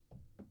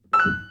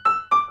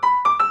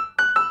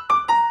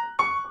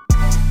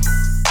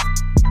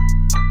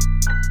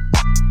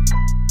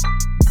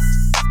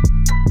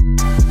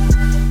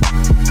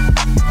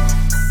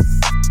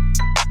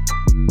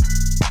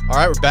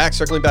right, we're back.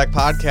 Circling Back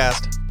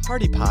podcast.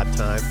 Party pod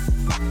time.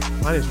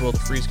 My name is Will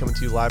DeFreeze, coming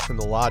to you live from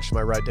the lodge. To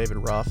my right, David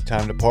Ruff.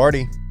 Time to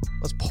party.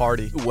 Let's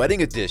party.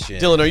 Wedding edition.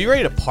 Dylan, are you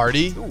ready to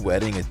party?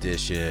 Wedding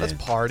edition. Let's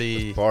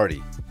party. Let's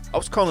party. I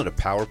was calling it a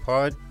power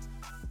pod.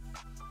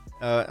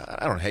 I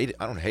don't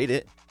hate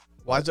it.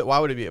 Why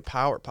would it be a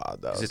power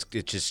pod, though? It's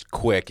just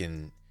quick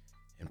and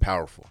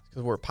powerful.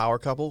 Because we're a power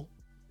couple?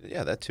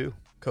 Yeah, that too.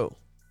 Cool.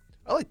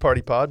 I like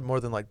party pod more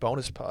than like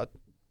bonus pod.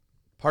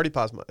 Party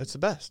pod's it's the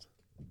best.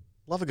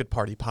 Love a good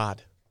party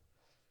pod.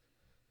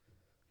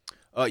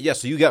 Yeah,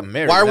 so you got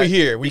married. Why are we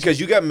here? Because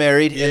you got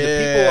married, and the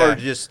Yeah. people are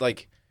just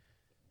like,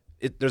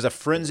 there's a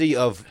frenzy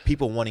of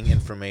people wanting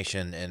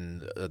information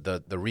and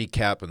the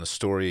recap and the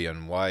story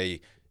and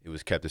why it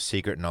was kept a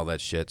secret and all that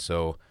shit.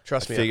 So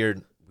Trust me. I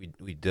figured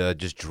we'd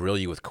just drill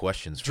you with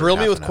questions. Drill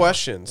me with hour.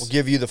 questions. We'll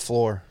give you the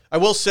floor. I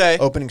will say,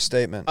 Opening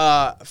statement.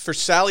 for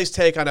Sally's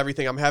take on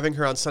everything, I'm having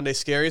her on Sunday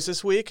Scaries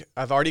this week.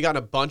 I've already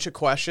gotten a bunch of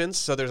questions,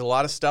 so there's a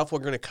lot of stuff we're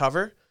going to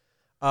cover.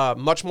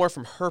 Much more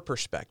from her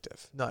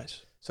perspective.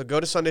 Nice. So go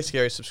to Sunday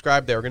Scaries,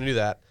 subscribe there. We're going to do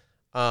that.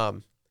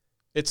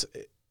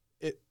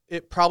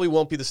 It probably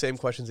won't be the same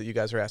questions that you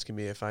guys are asking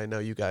me if I know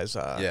you guys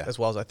as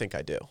well as I think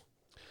I do.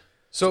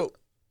 So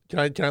can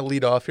I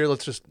lead off here?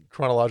 Let's just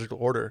chronological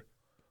order.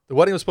 The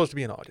wedding was supposed to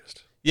be in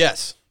August.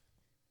 Yes.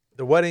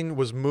 The wedding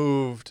was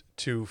moved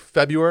to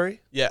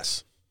February.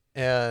 Yes.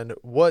 And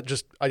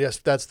I guess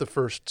that's the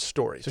first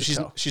story. So to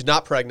tell. she's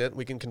not pregnant.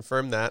 We can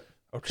confirm that.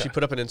 Okay. She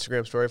put up an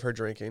Instagram story of her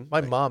drinking.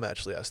 My mom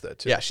actually asked that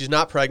too. Yeah, she's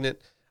not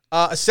pregnant.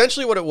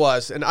 Essentially what it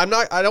was, and I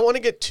don't want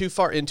to get too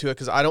far into it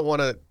because I don't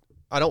want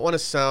to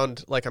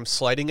sound like I'm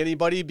slighting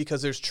anybody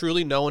because there's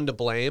truly no one to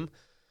blame.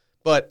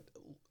 But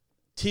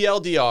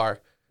TLDR,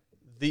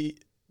 the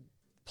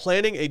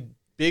planning a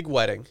big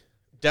wedding,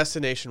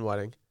 destination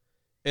wedding,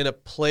 in a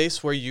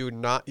place where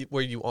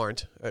you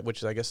aren't, which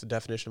is I guess the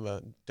definition of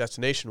a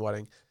destination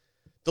wedding,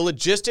 the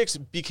logistics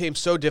became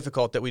so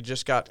difficult that we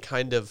just got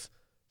kind of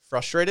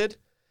frustrated.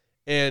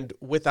 And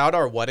without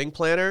our wedding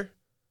planner,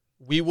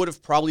 we would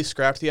have probably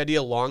scrapped the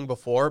idea long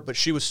before, but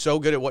she was so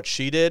good at what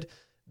she did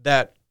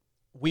that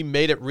we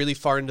made it really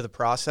far into the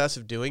process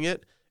of doing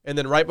it. And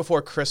then right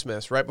before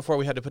Christmas, right before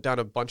we had to put down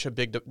a bunch of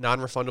big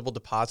non-refundable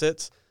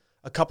deposits,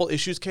 a couple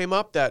issues came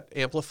up that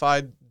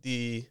amplified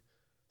the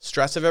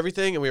stress of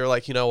everything. And we were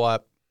like, you know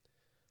what,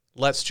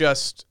 let's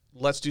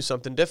do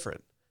something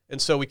different. And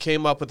so we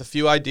came up with a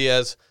few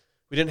ideas.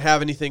 We didn't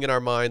have anything in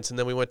our minds. And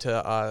then we went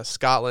to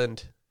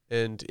Scotland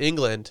and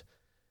England,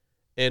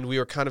 and we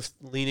were kind of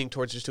leaning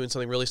towards just doing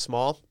something really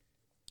small.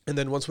 And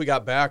then once we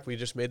got back, we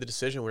just made the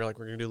decision. We were like,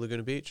 we're going to do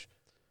Laguna Beach.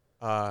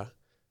 One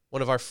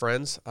of our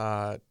friends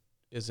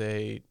is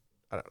I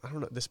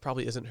don't know, this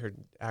probably isn't her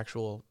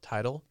actual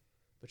title,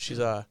 but she's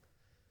a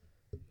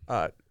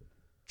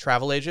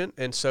travel agent.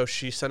 And so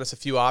she sent us a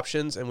few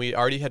options, and we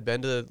already had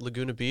been to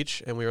Laguna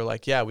Beach, and we were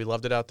like, yeah, we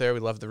loved it out there. We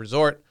loved the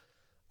resort.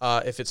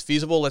 If it's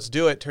feasible, let's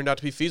do it. Turned out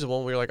to be feasible,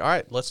 and we were like, all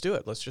right, let's do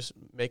it. Let's just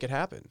make it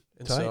happen.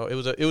 And Tight. so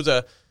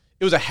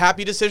it was a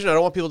happy decision. I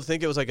don't want people to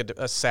think it was like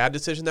a sad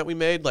decision that we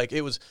made. Like,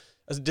 it was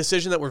a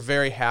decision that we're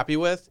very happy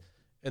with.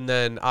 And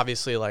then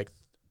obviously, like,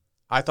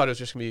 I thought it was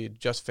just going to be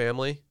just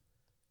family.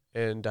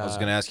 And I was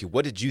going to ask you,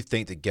 what did you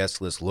think the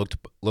guest list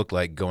looked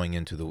like going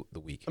into the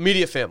week?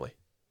 Immediate family.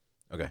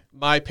 Okay.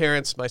 My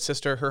parents, my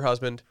sister, her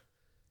husband,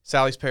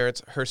 Sally's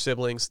parents, her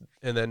siblings,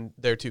 and then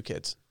their two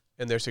kids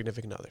and their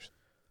significant others.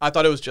 I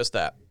thought it was just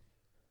that.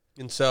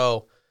 And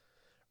so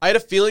I had a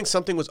feeling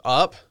something was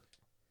up.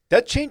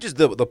 That changes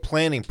the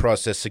planning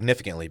process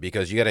significantly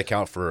because you got to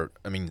account for,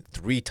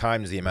 3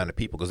 times the amount of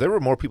people because there were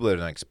more people than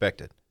I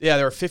expected. Yeah,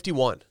 there were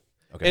 51.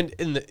 Okay.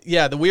 And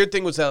the weird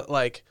thing was that,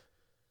 like,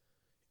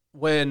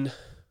 when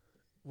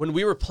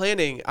we were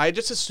planning, I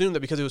just assumed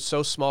that because it was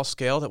so small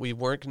scale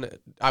that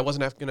I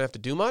wasn't going to have to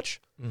do much.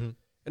 Mm-hmm.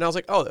 And I was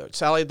like, oh,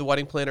 Sally, the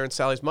wedding planner, and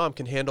Sally's mom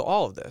can handle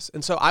all of this.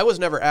 And so I was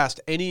never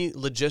asked any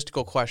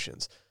logistical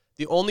questions.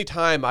 The only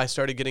time I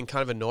started getting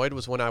kind of annoyed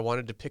was when I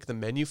wanted to pick the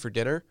menu for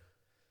dinner.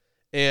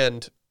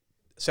 And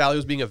Sally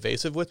was being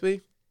evasive with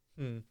me.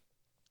 And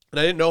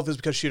I didn't know if it was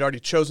because she had already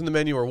chosen the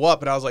menu or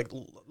what, but I was like,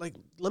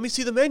 let me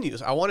see the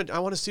menus. I want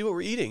to see what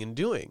we're eating and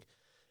doing.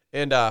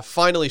 And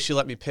finally she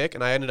let me pick,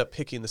 and I ended up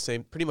picking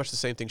pretty much the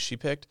same thing she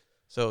picked.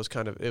 So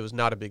it was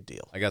not a big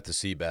deal. I got the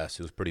sea bass.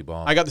 It was pretty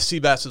bomb. I got the sea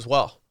bass as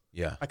well.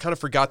 Yeah. I kind of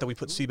forgot that we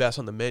put sea bass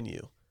on the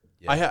menu.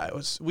 Yeah.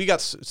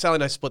 Sally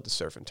and I split the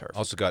surf and turf.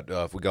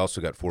 We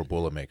also got 4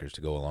 Boilermakers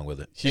to go along with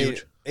it.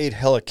 Huge. Ate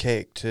hella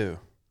cake, too.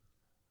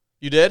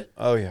 You did?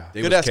 Oh, yeah.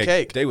 Good-ass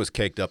cake. They was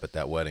caked up at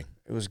that wedding.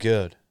 It was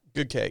good.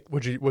 Good cake.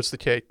 What's the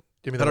cake?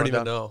 Give me the I don't even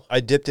rundown. know. I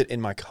dipped it in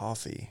my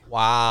coffee.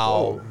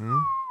 Wow. Mm-hmm.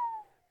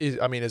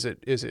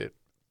 Is it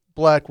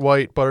black,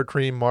 white,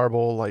 buttercream,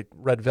 marble, like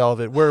red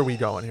velvet? Where are we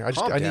going here?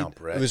 Calm down,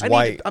 Brett. It was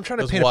white. I'm trying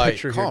It to was paint white. a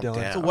picture here, Calm Dylan.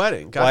 down. It's a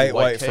wedding. Gotta be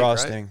White cake,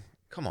 frosting. right?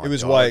 Come on, It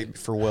was dog. white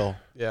for Will.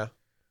 Yeah.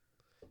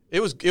 It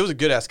was a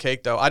good ass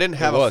cake though. I didn't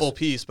have a full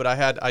piece, but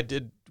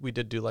we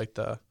did do like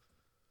the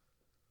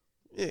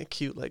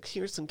cute, like,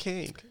 here's some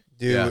cake.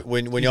 Dude, Yeah.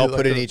 when You y'all do put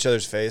like it in the- each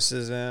other's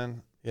faces,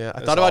 man, Yeah, I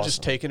That's thought about awesome.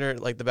 just taking her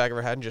like the back of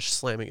her head and just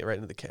slamming it right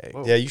into the cake.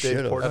 Whoa, Yeah, you Dave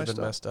should've. Portnoy That'd have been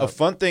stuff. messed A up.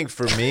 fun thing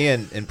for me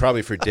and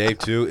probably for Dave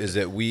too is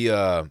that we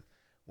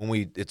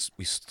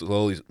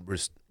slowly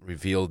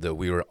revealed that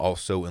we were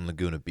also in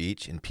Laguna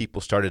Beach, and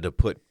people started to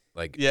put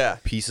like Yeah.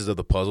 pieces of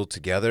the puzzle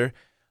together.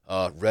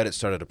 Reddit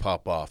started to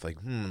pop off like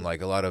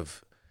like a lot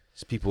of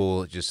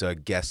people just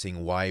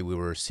guessing why we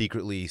were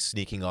secretly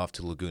sneaking off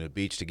to Laguna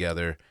Beach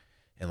together.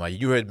 And like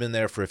you had been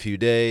there for a few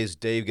days,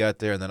 Dave got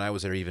there, and then I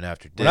was there even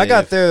after Dave. When I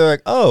got there, they're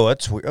like, "Oh,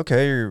 that's weird.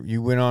 Okay.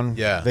 You went on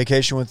Yeah.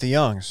 vacation with the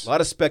Youngs." a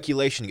lot of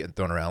speculation getting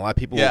thrown around. A lot of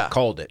people Yeah.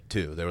 called it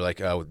too. They were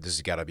like, "Oh, this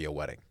has got to be a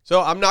wedding."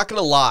 So I'm not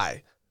gonna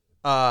lie.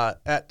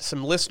 At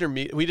some listener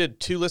we did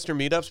 2 listener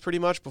meetups pretty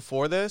much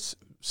before this.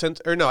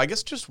 I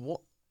guess just one.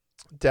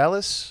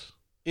 Dallas.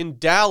 In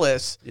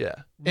Dallas. Yeah.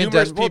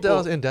 Numerous people-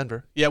 Dallas and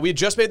Denver. Yeah, we had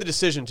just made the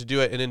decision to do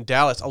it, and in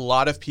Dallas, a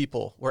lot of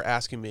people were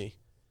asking me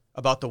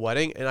about the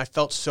wedding, and I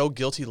felt so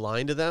guilty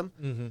lying to them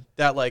Mm-hmm.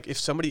 that like if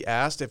somebody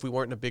asked if we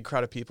weren't in a big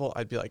crowd of people,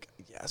 I'd be like,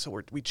 yeah, so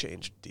we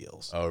changed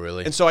deals. Oh,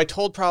 really? And so I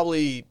told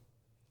probably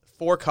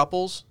 4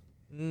 couples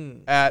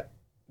at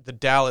the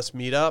Dallas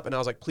meetup, and I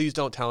was like, please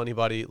don't tell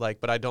anybody.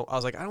 Like, but I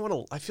was like, I don't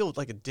want to. I feel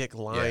like a dick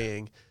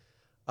lying,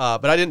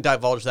 but I didn't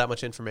divulge that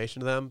much information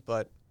to them.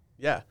 But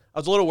yeah, I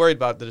was a little worried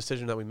about the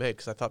decision that we made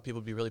because I thought people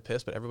would be really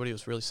pissed, but everybody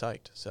was really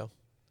psyched. So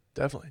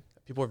Definitely.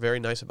 people were very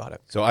nice about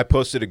it. So I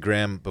posted a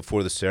gram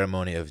before the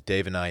ceremony of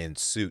Dave and I in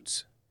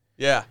suits.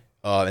 Yeah,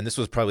 And this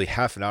was probably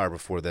half an hour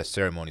before that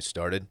ceremony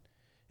started.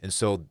 And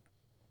so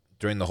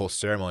during the whole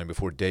ceremony,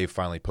 before Dave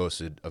finally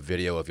posted a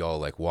video of y'all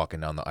like walking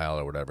down the aisle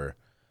or whatever,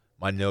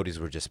 my noties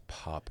were just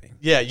popping.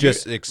 yeah.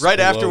 Just right exploded.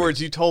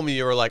 afterwards, you told me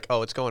you were like,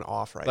 oh, it's going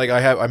off right Like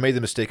now. I made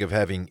the mistake of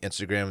having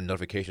Instagram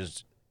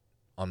notifications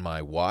on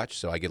my watch,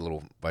 so I get a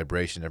little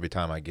vibration every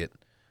time I get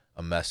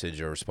a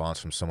message or response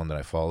from someone that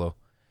I follow.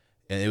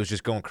 And it was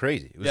just going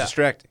crazy. It was Yeah.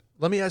 distracting.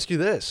 Let me ask you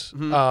this.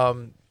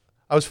 Mhm.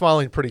 I was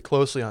following pretty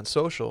closely on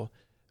social.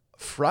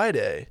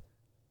 Friday,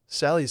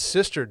 Sally's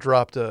sister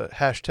dropped a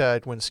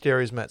hashtag when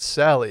Scaries met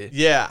Sally.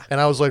 Yeah. And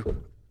I was like,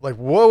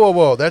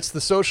 whoa. That's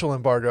the social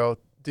embargo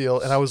deal.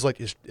 And I was like,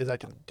 is that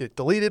going to get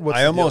deleted? What's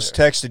I the almost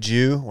deal texted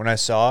you when I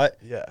saw it,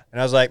 here? Yeah.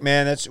 and I was like,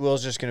 "Man,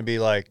 Will's just gonna be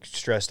like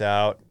stressed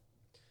out."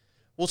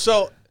 Well,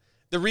 so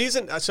the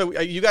reason,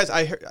 you guys,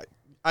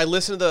 I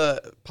listened to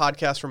the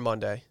podcast from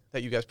Monday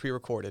that you guys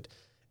pre-recorded,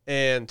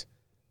 and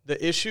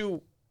the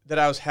issue that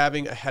I was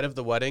having ahead of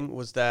the wedding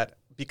was that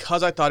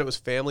because I thought it was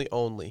family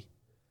only,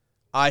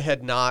 I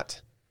had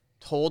not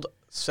told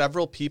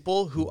several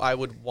people who I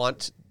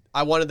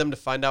wanted them to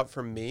find out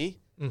from me.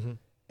 Mm-hmm.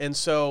 And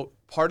so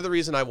part of the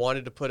reason I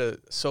wanted to put a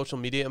social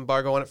media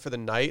embargo on it for the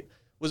night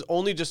was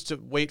only just to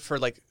wait for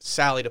like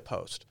Sally to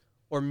post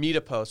or me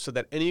to post so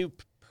that any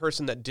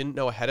person that didn't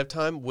know ahead of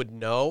time would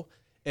know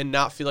and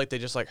not feel like they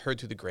just like heard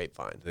through the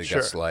grapevine. They Sure.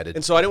 got slided.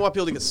 And so I didn't want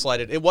people to get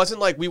slighted. It wasn't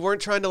like we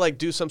weren't trying to like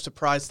do some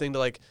surprise thing to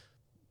like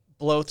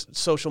blow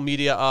social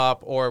media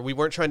up, or we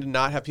weren't trying to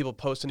not have people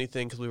post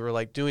anything because we were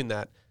like doing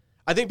that.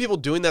 I think people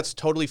doing that's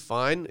totally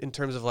fine in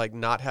terms of like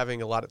not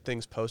having a lot of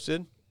things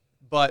posted,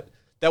 but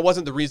that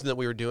wasn't the reason that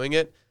we were doing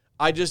it.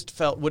 I just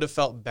would have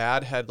felt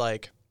bad had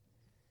like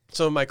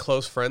some of my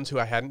close friends who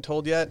I hadn't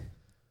told yet,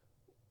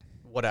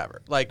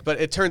 whatever. Like, but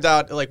it turns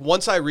out like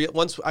once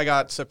I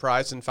got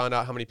surprised and found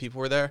out how many people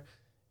were there,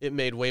 it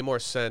made way more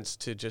sense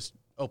to just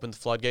open the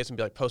floodgates and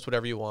be like, post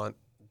whatever you want,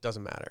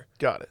 doesn't matter.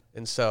 Got it.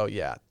 And so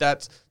yeah,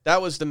 that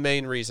was the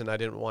main reason I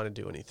didn't want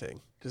to do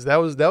anything. Because that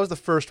was the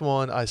first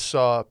one I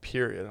saw,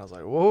 period. I was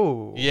like,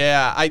 whoa.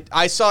 Yeah,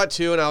 I saw it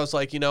too, and I was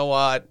like, you know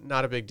what,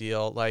 not a big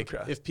deal. Like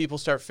Okay. if people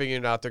start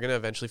figuring it out, they're gonna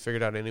eventually figure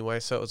it out anyway.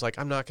 So it was like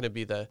I'm not gonna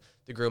be the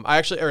groom.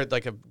 Or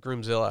like a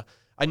groomzilla.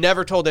 I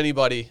never told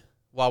anybody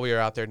while we were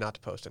out there not to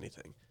post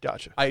anything.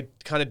 Gotcha. I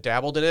kind of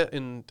dabbled in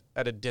it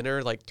at a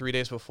dinner like 3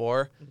 days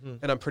before, Mhm.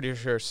 and I'm pretty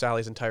sure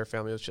Sally's entire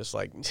family was just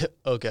like,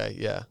 okay,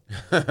 yeah,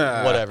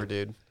 whatever,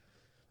 dude.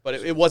 But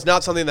it was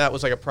not something that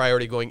was like a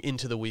priority going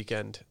into the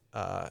weekend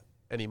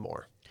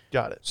anymore.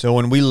 Got it. So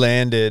when we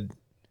landed,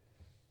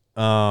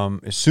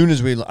 as soon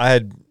as I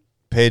had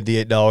paid the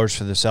 $8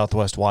 for the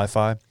Southwest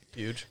Wi-Fi,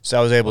 Huge. so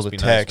I was able Must to be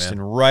nice, text. man.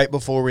 And right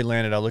before we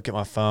landed, I look at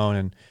my phone,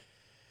 and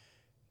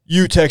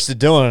you texted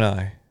Dylan and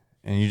I,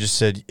 and you just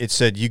said, "It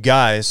said you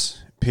guys."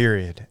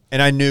 Period.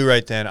 And I knew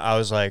right then. I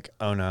was like,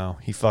 "Oh no,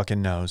 he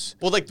fucking knows."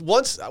 Well, like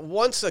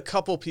once a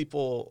couple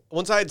people,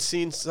 once I had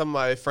seen some of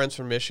my friends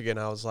from Michigan,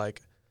 I was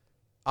like,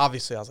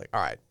 obviously, I was like,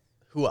 all right,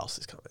 who else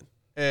is coming?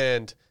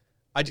 And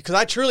because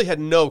I truly had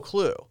no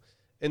clue,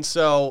 and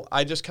so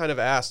I just kind of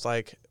asked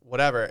like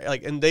whatever,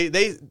 like, and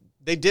they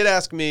did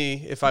ask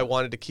me if I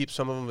wanted to keep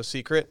some of them a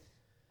secret,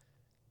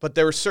 but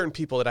there were certain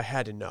people that I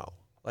had to know,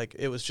 like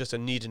it was just a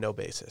need to know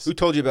basis. Who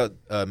told you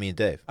about me and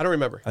Dave? I don't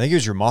remember. I think it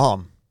was your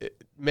mom.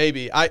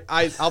 Maybe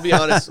I'll be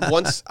honest.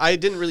 Once I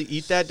didn't really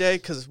eat that day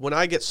because when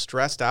I get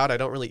stressed out, I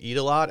don't really eat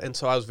a lot, and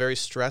so I was very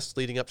stressed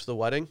leading up to the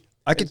wedding.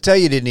 I could tell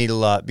you didn't eat a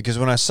lot because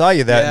when I saw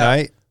you that Yeah.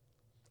 night,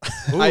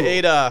 I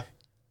ate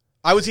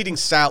I was eating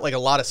like a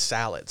lot of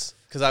salads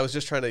because I was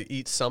just trying to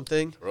eat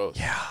something. Gross.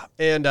 yeah,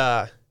 And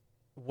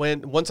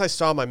once I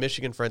saw my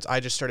Michigan friends, I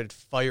just started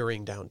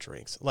firing down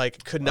drinks.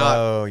 Like could not.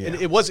 Oh, yeah.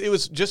 And it was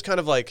just kind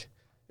of like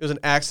it was an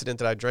accident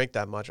that I drank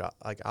that much.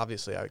 Like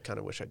obviously, I kind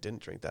of wish I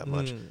didn't drink that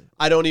much.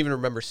 I don't even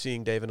remember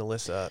seeing Dave and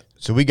Alyssa.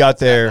 So we got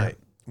there. night.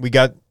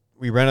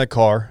 We rented a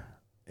car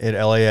at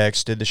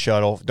LAX, did the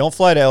shuttle. Don't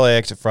fly to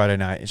LAX at Friday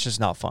night. It's just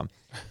not fun.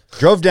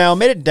 Drove down,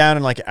 made it down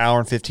in like an hour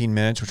and 15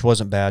 minutes, which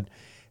wasn't bad.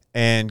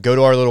 And go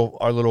to our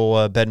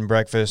little bed and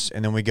breakfast,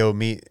 and then we go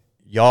meet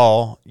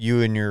y'all,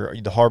 you and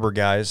the Harbor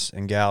guys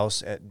and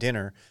gals at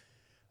dinner.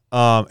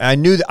 And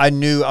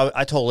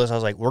I told Liz, I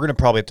was like, we're gonna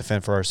probably have to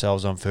fend for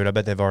ourselves on food. I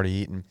bet they've already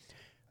eaten.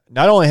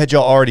 Not only had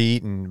y'all already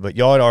eaten, but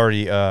y'all had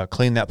already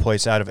cleaned that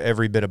place out of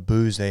every bit of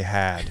booze they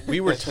had. We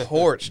were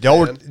torched.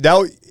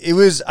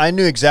 Man. I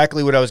knew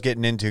exactly what I was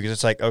getting into because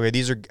it's like, okay,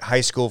 these are high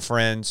school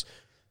friends.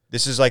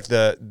 This is like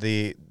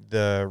the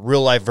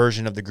real life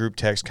version of the group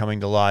text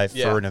coming to life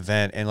for an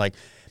event, and like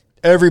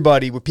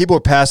people were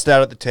passed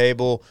out at the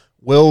table.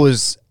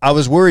 I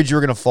was worried you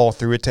were gonna fall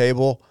through a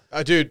table.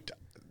 Dude,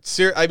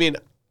 I mean,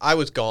 I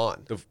was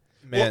gone.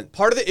 Man,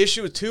 part of the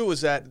issue too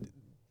was that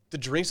the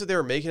drinks that they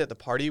were making at the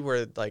party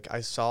where like I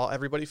saw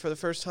everybody for the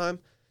first time,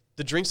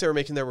 the drinks they were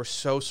making there were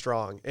so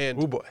strong.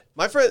 And Oh boy.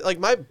 my friend, like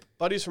my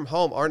buddies from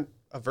home aren't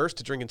averse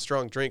to drinking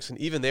strong drinks. And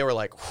even they were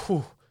like,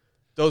 whew,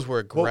 those were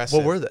aggressive.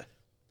 What were they?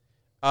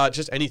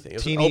 Just anything. It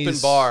was Teenies, an open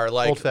bar,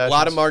 like old a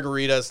lot of fashions.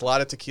 margaritas, a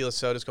lot of tequila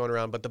sodas going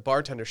around. But the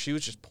bartender, she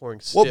was just pouring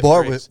stiff What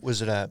bar drinks.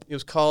 was it at? It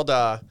was called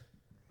The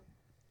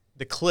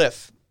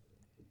Cliff.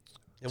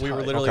 And we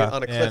were literally Okay.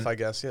 on a cliff, And I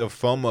guess. Yeah, the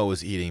FOMO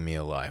was eating me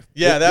alive.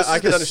 Yeah, This I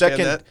is can the understand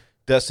second that.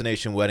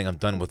 destination wedding I'm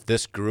done with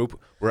this group,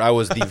 where I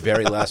was the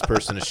very last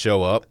person to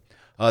show up.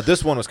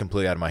 This one was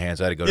completely out of my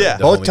hands. I had to go to the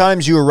Both homie.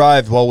 times you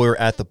arrived while we were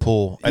at the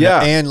pool. And,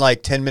 Yeah. and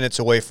like 10 minutes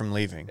away from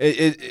leaving.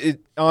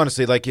 It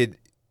honestly, like it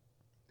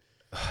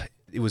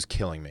was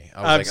killing me.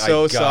 I was I'm like, so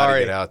I gotta sorry.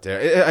 get out there.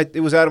 It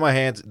was out of my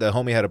hands. The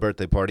homie had a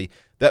birthday party.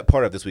 That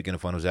part of This Weekend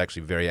of Fun was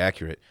actually very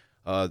accurate.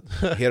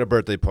 He had a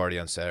birthday party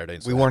on Saturday.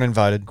 And so We weren't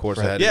invited. Of course,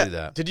 I Right. had to Yeah. do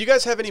that. Did you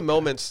guys have any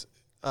moments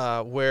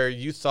where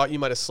you thought you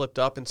might have slipped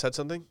up and said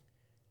something?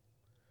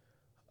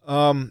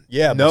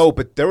 Yeah, No,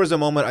 but there was a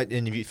moment,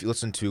 and if you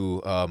listen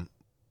to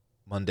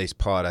Monday's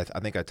pod, I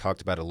think I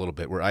talked about it a little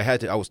bit, where I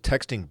was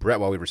texting Brett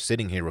while we were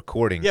sitting here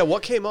recording. Yeah,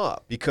 what came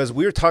up? Because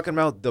we were talking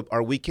about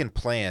our weekend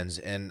plans,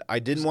 and I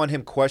didn't want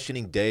him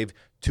questioning Dave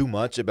too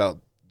much about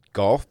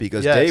golf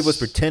because Yes. Dave was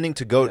pretending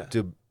to go Yeah.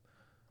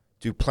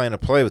 to plan to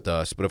play with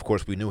us, but of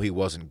course we knew he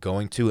wasn't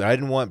going to. And I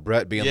didn't want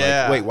Brett being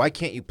Yeah. like, "Wait, why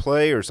can't you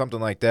play?" or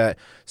something like that.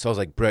 So I was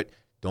like, "Brett,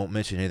 don't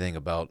mention anything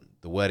about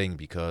the wedding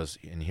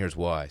and here's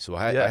why." So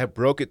I had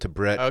broke it to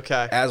Brett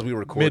Okay. as we were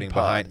recording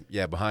Mid-pod.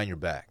 behind your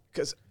back.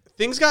 Because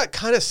things got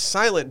kind of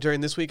silent during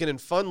This Weekend in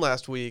Fun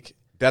last week.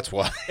 That's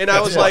why. And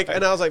I was That's like,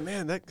 why.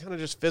 man, that kind of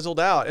just fizzled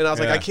out. And I was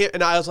like, Yeah. I can't.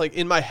 And I was like,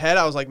 in my head,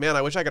 I was like, man,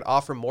 I wish I could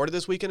offer more to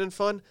This Weekend in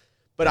Fun,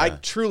 but I Yeah.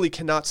 truly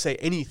cannot say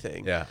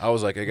anything. Yeah, I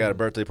was like, I got a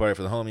birthday party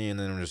for the homie, and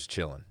then we're just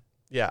chilling.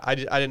 Yeah, I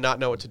did not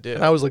know what to do.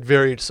 And I was like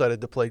very excited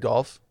to play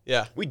golf.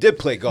 Yeah. We did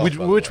play golf, by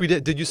the Which way. we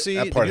did. Did you see?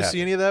 That Did part you see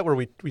happened. any of that where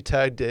we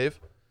tagged Dave?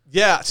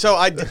 Yeah. So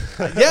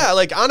yeah,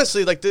 like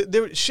honestly, like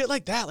there shit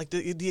like that, like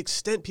the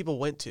extent people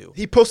went to.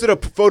 He posted a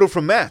photo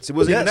from Matt's. It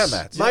wasn't even Yes. at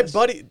Matt's. My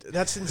buddy,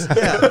 that's insane.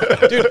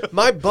 Yeah. Dude,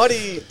 my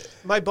buddy,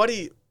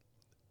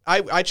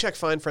 I check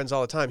Find Friends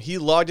all the time. He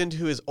logged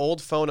into his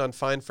old phone on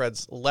Find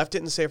Friends, left it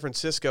in San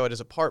Francisco at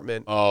his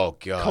apartment, Oh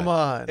God! Come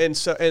on.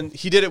 and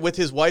he did it with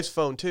his wife's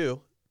phone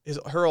too,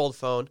 her old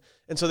phone.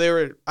 And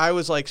so I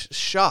was like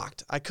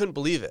shocked. I couldn't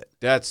believe it.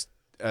 That's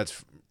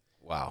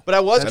wow. But I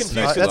was That's confused.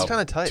 next 'cause That's level.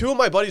 kind of tight. Two of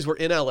my buddies were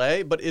in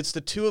LA, but it's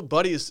the two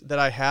buddies that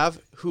I have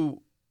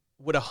who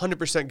would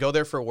 100% go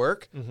there for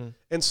work. Mm-hmm.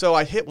 And so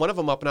I hit one of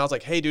them up and I was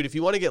like, hey, dude, if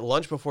you want to get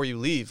lunch before you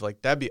leave,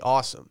 like that'd be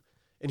awesome.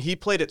 And he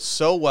played it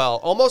so well,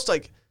 almost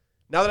like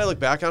now that I look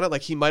back on it,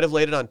 like he might have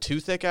laid it on too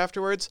thick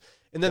afterwards.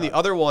 And then the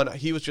other one,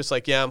 he was just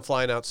like, yeah, I'm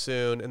flying out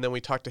soon. And then we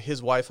talked to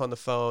his wife on the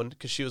phone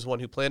because she was the one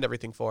who planned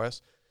everything for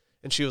us.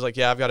 And she was like,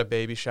 yeah, I've got a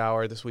baby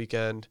shower this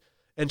weekend.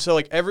 And so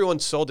like everyone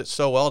sold it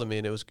so well to me,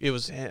 and it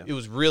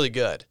was really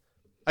good.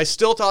 I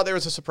still thought there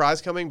was a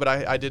surprise coming, but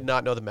I did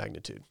not know the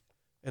magnitude.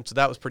 And so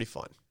that was pretty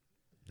fun.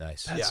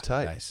 Nice. That's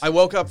tight. Nice. I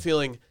woke up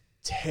feeling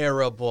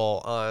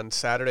terrible on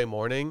Saturday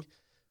morning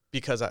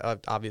because I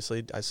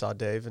obviously I saw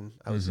Dave and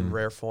I was in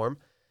rare form.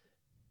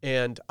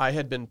 And I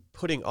had been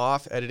putting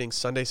off editing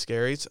Sunday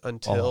Scaries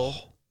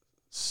until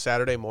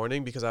Saturday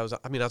morning because I was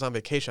on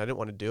vacation. I didn't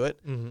want to do it.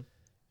 Mm-hmm.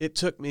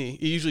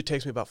 It usually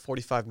takes me about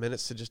 45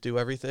 minutes to just do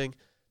everything.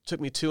 It took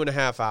me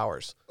 2.5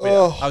 hours.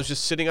 Oh. I was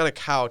just sitting on a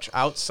couch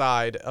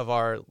outside of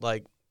our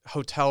like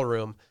hotel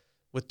room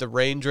with the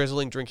rain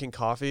drizzling, drinking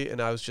coffee, and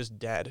I was just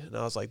dead. And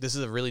I was like, this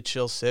is a really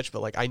chill sitch,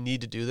 but like I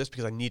need to do this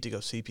because I need to go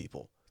see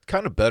people.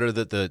 Kind of better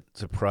that the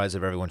surprise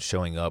of everyone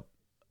showing up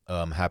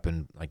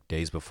happened like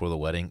days before the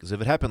wedding. Because if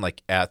it happened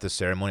like at the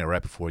ceremony or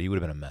right before, you would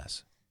have been a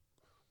mess.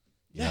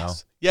 You know?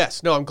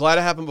 Yes. No, I'm glad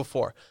it happened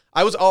before.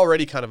 I was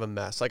already kind of a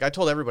mess. Like I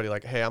told everybody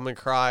like, hey, I'm going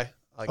to cry.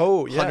 Like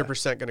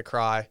 100% going to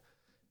cry.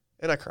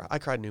 and I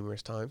cried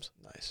numerous times.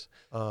 Nice.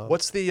 Um,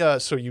 What's the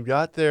so you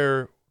got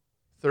there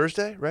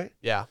Thursday, right?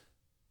 Yeah.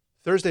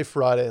 Thursday,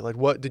 Friday. Like,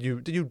 what did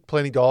you play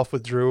any golf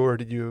with Drew, or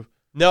did you?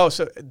 No,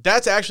 so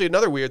that's actually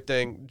another weird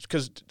thing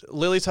because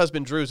Lily's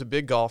husband Drew is a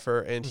big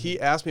golfer, and he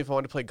asked me if I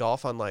wanted to play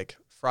golf on like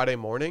Friday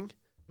morning,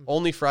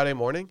 only Friday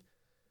morning.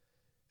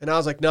 And I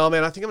was like, no,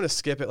 man, I think I'm going to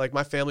skip it. Like,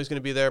 my family's going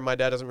to be there. My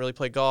dad doesn't really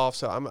play golf,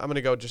 so I'm going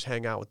to go just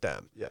hang out with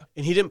them. Yeah.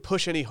 And he didn't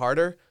push any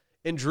harder.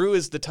 And Drew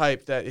is the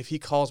type that if he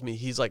calls me,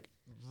 he's like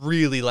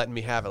really letting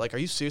me have it. Like, are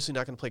you seriously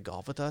not going to play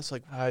golf with us?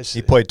 Like, I see.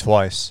 He played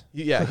twice.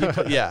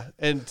 yeah, yeah.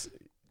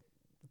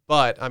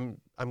 But I'm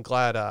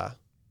glad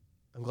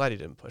he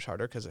didn't push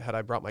harder because had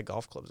I brought my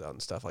golf clubs out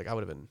and stuff, like I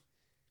would have been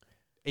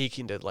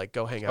aching to like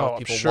go hang out Oh, with I'm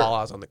people sure. while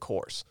I was on the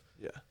course.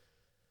 Yeah.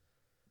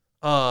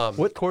 What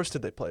What course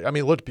did they play? I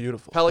mean, it looked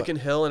beautiful. Pelican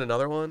Hill and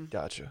another one. but-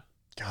 Gotcha.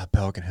 God,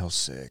 Pelican Hill's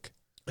sick.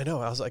 I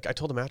know. I was like, I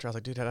told him after, I was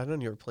like, dude, I didn't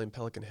know you were playing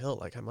Pelican Hill.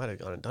 Like, I might have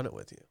gone and done it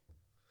with you.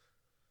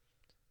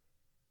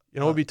 You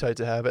know what would be tight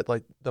to have at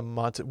like the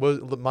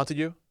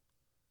Montague?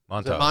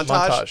 Montage.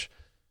 Montage?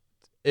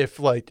 If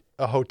like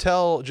a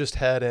hotel just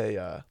had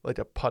a like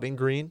a putting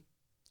green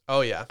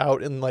Oh yeah,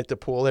 out in like the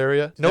pool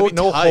area, That'd be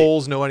no tight.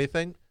 holes, no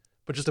anything,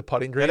 but just a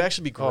putting green. that'd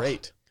actually be Oh.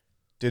 great.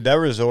 Dude, that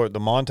resort, the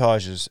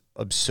Montage is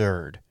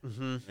absurd.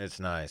 Mm-hmm. It's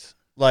nice.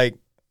 Like,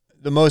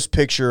 the most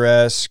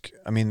picturesque.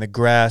 I mean, the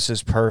grass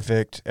is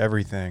perfect,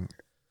 everything.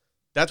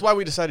 That's why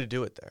we decided to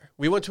do it there.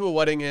 We went to a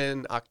wedding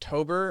in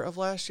October of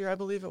last year, I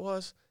believe it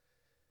was,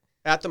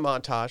 at the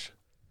Montage,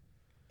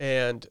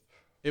 and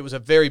it was a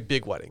very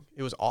big wedding.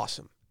 It was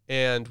awesome.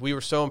 And we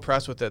were so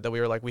impressed with it that we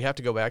were like, we have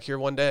to go back here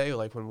one day,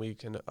 like when we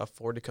can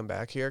afford to come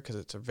back here because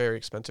it's a very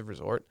expensive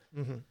resort.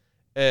 Mm-hmm.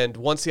 And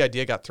once the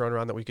idea got thrown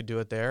around that we could do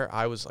it there,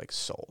 I was like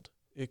sold.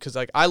 Because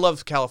like I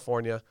love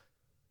California.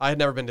 I had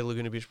never been to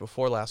Laguna Beach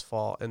before last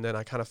fall, and then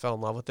I kind of fell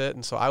in love with it.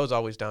 And so I was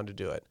always down to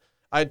do it.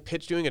 I had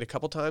pitched doing it a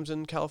couple times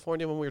in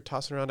California when we were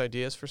tossing around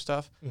ideas for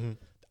stuff. Mm-hmm.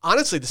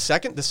 Honestly, the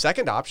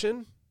second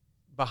option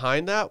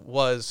behind that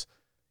was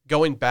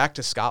going back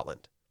to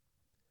Scotland.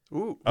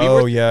 Ooh.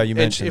 Yeah, you And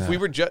mentioned if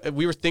that.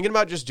 we were thinking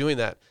about just doing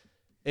that,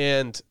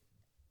 and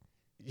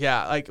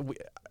yeah, like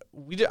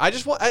we did. I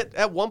just want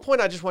at one point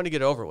I just wanted to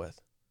get it over with.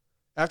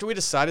 After we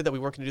decided that we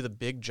weren't going to do the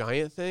big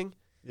giant thing,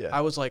 Yeah.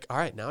 I was like, all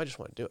right, now I just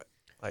want to do it.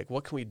 Like,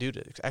 what can we do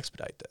to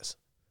expedite this?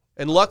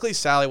 And luckily,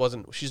 Sally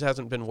she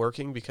hasn't been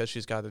working because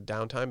she's got a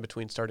downtime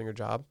between starting her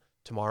job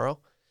tomorrow,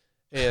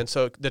 and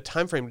so the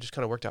time frame just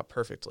kind of worked out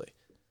perfectly.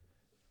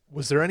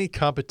 Was there any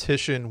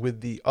competition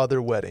with the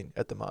other wedding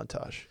at the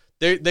Montage?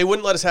 They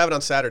wouldn't let us have it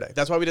on Saturday.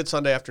 That's why we did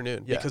Sunday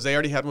afternoon Yeah. because they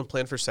already had one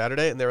planned for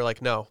Saturday, and they were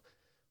like, "No,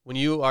 when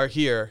you are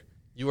here,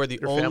 you are the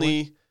Your only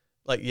family?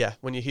 like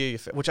when you hear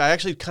which I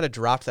actually kind of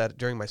dropped that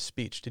during my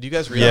speech. Did you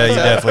guys read Yeah, you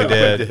that?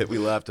 definitely did. We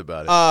laughed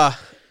about it.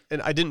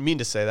 And I didn't mean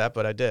to say that,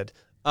 but I did.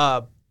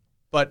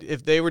 But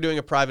if they were doing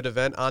a private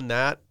event on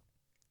that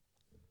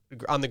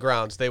on the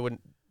grounds, they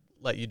wouldn't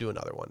let you do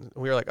another one.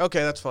 And we were like,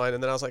 okay, that's fine.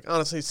 And then I was like,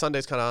 honestly,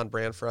 Sunday's kind of on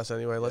brand for us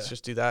anyway. Let's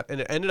just do that. And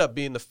it ended up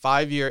being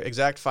the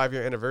exact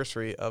 5-year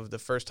anniversary of the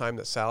first time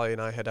that Sally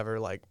and I had ever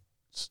like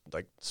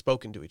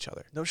spoken to each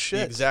other. No The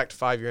shit. exact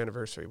 5-year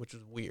anniversary, which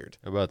was weird.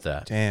 How about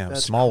that? Damn,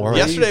 That's small world.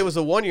 crazy. Yesterday was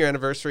the 1-year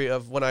anniversary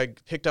of when I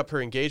picked up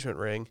her engagement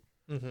ring.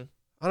 Mm-hmm.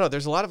 I don't know.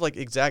 There's a lot of like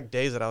exact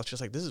days that I was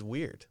just like, this is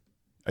weird.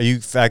 Are you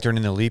factoring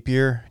in the leap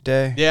year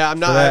day? Yeah, I'm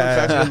not. For I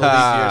that- haven't factored in the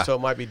leap year, so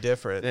it might be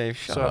different. Dave,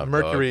 shut So up,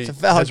 Mercury It's a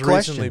valid has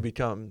recently question.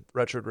 become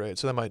retrograde,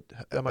 so that might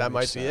That make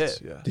might be sense.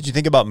 it. Yeah. Did you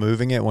think about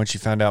moving it once you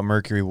found out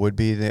Mercury would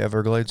be the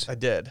Everglades? I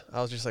did.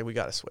 I was just like, we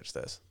got to switch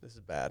this. This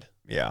is bad.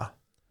 Yeah,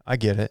 I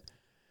get it.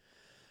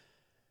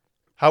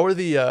 How are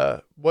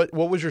the what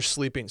was your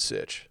sleeping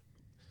sitch?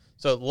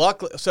 So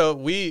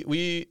luckily,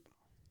 we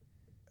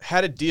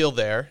had a deal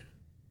there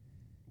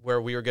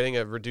where we were getting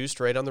a reduced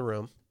rate on the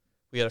room.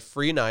 We had a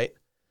free night.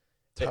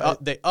 They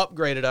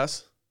upgraded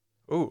us,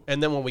 Ooh.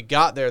 and then when we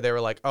got there, they were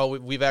like, "Oh,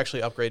 we've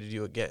actually upgraded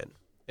you again."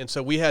 And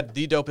so we had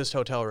the dopest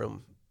hotel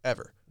room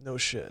ever. No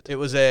shit. It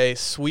was a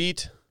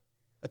suite,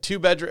 a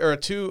 2-bedroom or a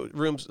 2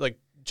 rooms like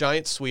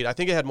giant suite. I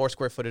think it had more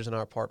square footage than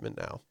our apartment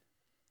now.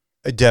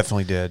 It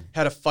definitely did.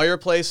 Had a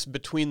fireplace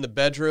between the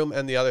bedroom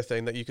and the other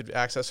thing that you could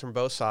access from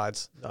both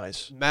sides.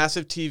 Nice.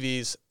 Massive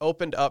TVs,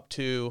 opened up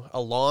to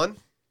a lawn,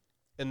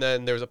 and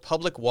then there was a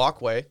public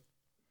walkway.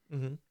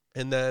 Mm-hmm.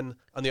 And then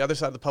on the other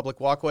side of the public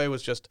walkway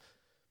was just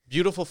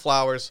beautiful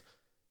flowers,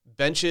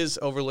 benches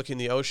overlooking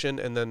the ocean,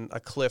 and then a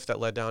cliff that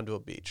led down to a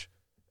beach.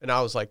 And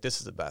I was like, this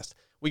is the best.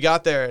 We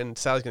got there, and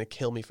Sally's going to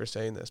kill me for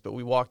saying this, but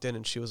we walked in,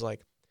 and she was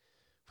like,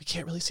 we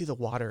can't really see the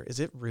water. Is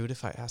it rude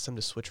if I ask them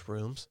to switch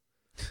rooms?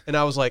 And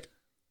I was like,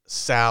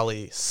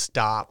 Sally,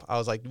 stop. I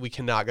was like, we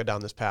cannot go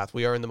down this path.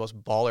 We are in the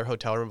most baller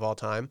hotel room of all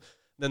time.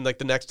 Then like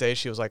the next day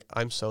she was like,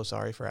 I'm so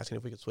sorry for asking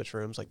if we could switch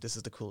rooms. Like, this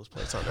is the coolest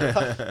place on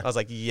earth. I was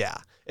like, yeah.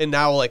 And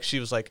now like she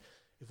was like,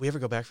 if we ever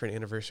go back for an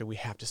anniversary, we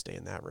have to stay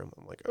in that room.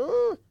 I'm like,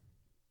 oh,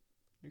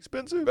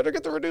 expensive. Better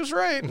get the reduced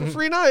rate.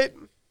 Free night.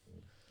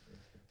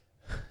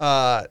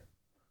 I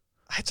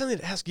had something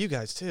to ask you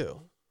guys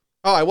too.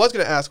 Oh, I was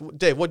going to ask,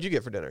 Dave, what'd you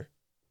get for dinner?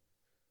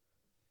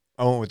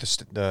 I went with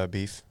the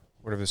beef,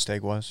 whatever the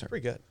steak was.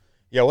 Pretty good.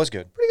 Yeah, it was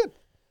good. Pretty good.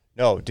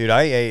 No, dude,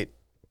 I ate.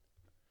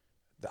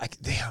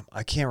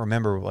 I can't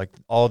remember like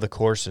all the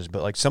courses,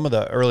 but like some of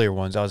the earlier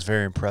ones, I was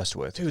very impressed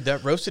with. Dude,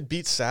 that roasted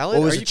beet salad.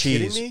 What was Are the you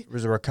cheese? kidding me?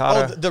 Was it Oh,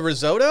 ricotta? the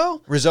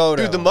risotto.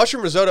 Risotto. Dude, the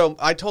mushroom risotto.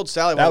 I told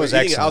Sally That while we was were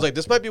eating it, I was excellent. like,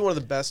 this might be one of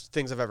the best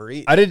things I've ever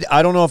eaten.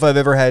 I don't know if I've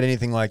ever had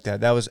anything like that.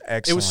 That was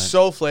excellent. It was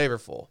so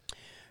flavorful.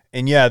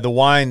 And yeah, the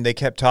wine, they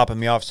kept topping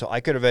me off, so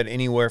I could have had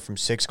anywhere from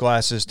 6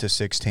 glasses to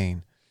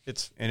 16,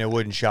 It's and it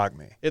wouldn't shock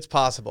me.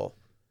 possible.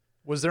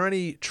 Was there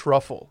any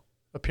truffle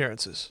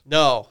appearances?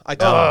 No, I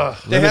don't.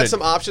 They had Limited.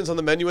 some options on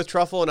the menu with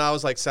truffle, and I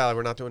was like, Sally,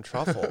 we're not doing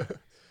truffle.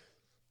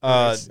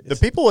 The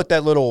people at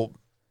that little,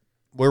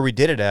 where we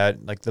did it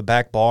at, like the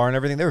back bar and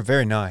everything, they were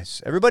very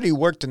nice. Everybody who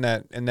worked in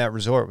that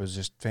resort was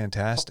just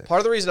fantastic. Part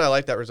of the reason I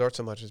like that resort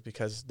so much is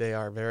because they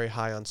are very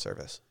high on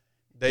service.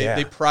 Yeah.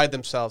 They pride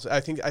themselves. I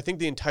think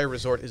the entire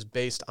resort is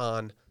based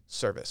on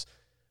service.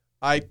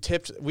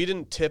 We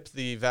didn't tip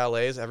the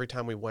valets every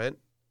time we went.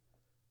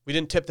 We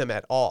didn't tip them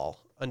at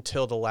all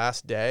until the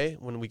last day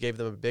when we gave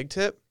them a big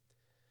tip.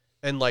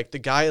 And like the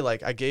guy,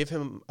 like I gave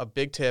him a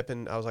big tip,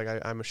 and I was like,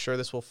 I'm sure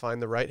this will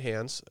find the right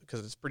hands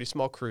because it's a pretty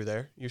small crew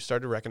there. You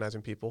started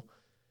recognizing people.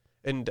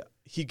 And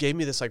he gave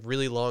me this like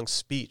really long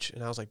speech,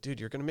 and I was like, dude,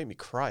 you're going to make me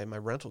cry in my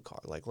rental car.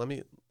 Like,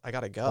 I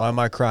got to go. Why am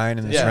I crying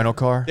in this Yeah. rental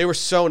car? They were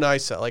so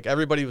nice. Like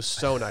everybody was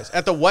so nice.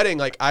 At the wedding,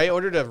 like I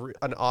ordered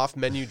an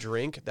off-menu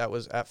drink that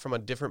was from a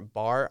different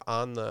bar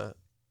on the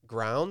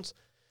grounds,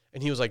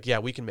 and he was like, "Yeah,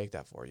 we can make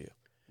that for you."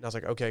 And I was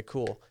like, "Okay,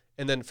 cool."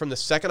 And then from the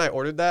second I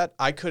ordered that,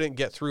 I couldn't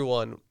get through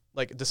one.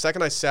 Like the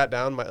second I sat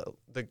down,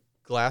 the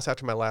glass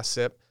after my last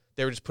sip,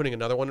 they were just putting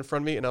another one in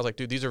front of me, and I was like,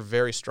 "Dude, these are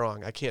very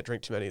strong. I can't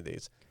drink too many of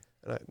these."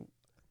 And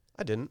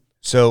I didn't.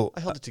 So I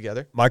held it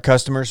together. my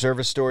customer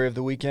service story of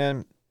the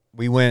weekend,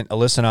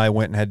 Alyssa and I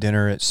went and had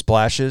dinner at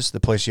Splashes,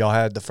 the place y'all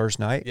had the first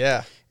night.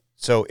 Yeah.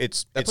 So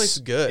That place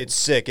is good. It's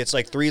sick. It's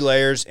like 3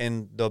 layers,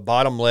 and the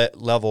bottom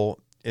level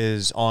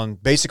is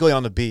basically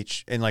on the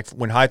beach. And like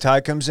when high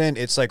tide comes in,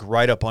 it's like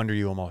right up under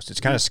you almost. It's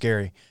kind of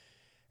scary.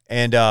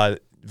 And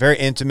very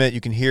intimate.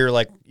 You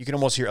can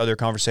almost hear other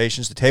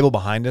conversations. The table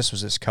behind us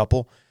was this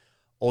couple,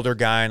 older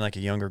guy and like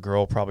a younger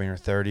girl, probably in her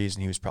 30s,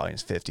 and he was probably in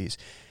his 50s.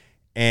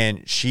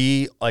 And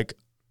she like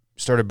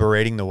started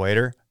berating the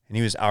waiter, and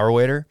he was our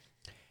waiter.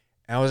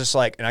 And I was just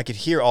like, and I could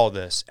hear all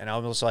this, and I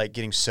was like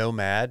getting so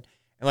mad.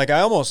 And like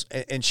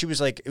and she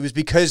was like, it was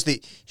because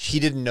he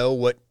didn't know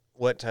what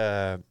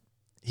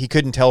he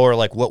couldn't tell her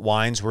like what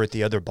wines were at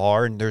the other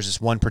bar, and there's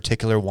this one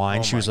particular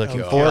wine she was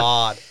looking for.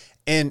 God.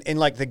 And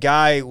like the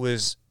guy he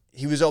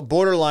was a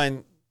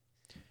borderline.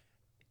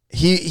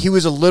 He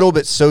was a little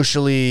bit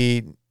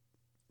socially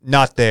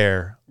not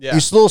there. Yeah. He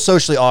was a little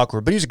socially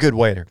awkward, but he was a good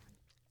waiter.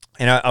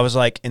 And I was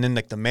like, and then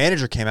like the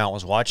manager came out and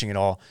was watching it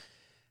all,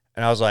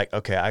 and I was like,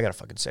 okay, I gotta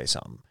fucking say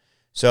something.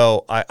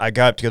 So I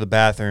got up to go to the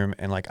bathroom,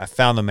 and like I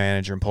found the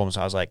manager and pulled him.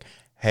 So I was like,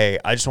 hey,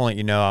 I just want to let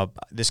you know,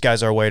 this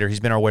guy's our waiter. He's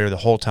been our waiter the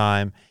whole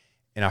time,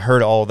 and I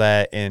heard all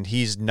that, and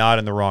he's not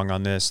in the wrong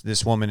on this.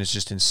 This woman is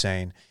just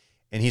insane.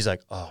 And he's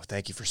like, oh,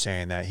 thank you for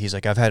saying that. He's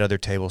like, I've had other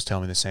tables tell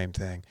me the same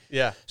thing.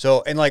 Yeah.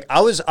 So, and like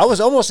I was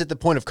almost at the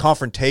point of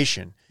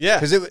confrontation. Yeah.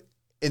 Because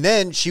and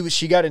then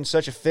she got in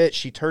such a fit,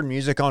 she turned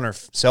music on her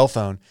cell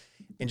phone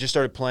and just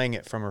started playing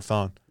it from her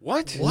phone.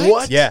 What?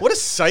 What? Yeah. What a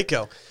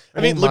psycho. I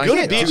Oh mean, my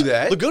Laguna God. Beach. Do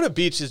that. Laguna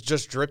Beach is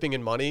just dripping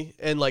in money,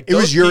 and like It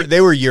was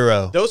they were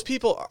Euro. Those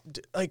people,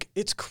 like,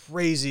 it's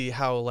crazy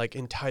how like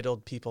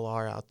entitled people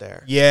are out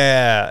there.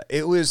 Yeah,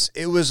 it was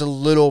a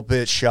little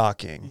bit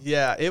shocking.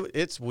 Yeah,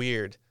 it's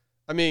weird.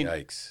 I mean,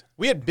 Yikes.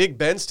 we had Big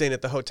Ben staying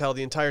at the hotel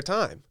the entire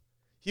time.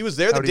 He was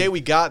there the How'd day he-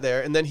 we got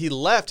there, and then he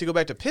left to go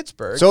back to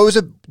Pittsburgh. So it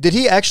was did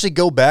he actually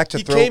go back to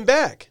he throw? came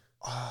back.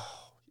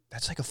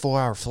 That's like a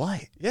 4-hour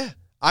flight. Yeah.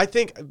 I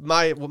think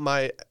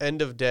my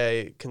end of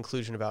day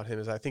conclusion about him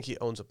is I think he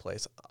owns a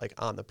place like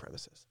on the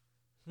premises.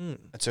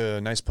 That's a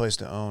nice place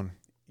to own.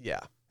 Yeah.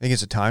 I think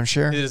it's a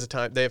timeshare. It is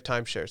they have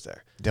timeshares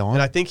there. Dylan?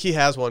 And I think he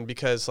has one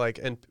because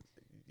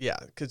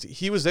because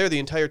he was there the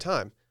entire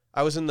time.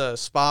 I was in the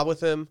spa with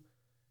him.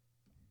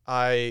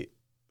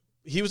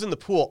 He was in the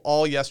pool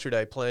all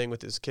yesterday playing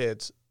with his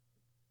kids,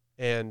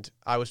 and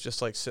I was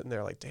just like sitting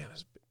there like, damn,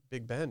 it's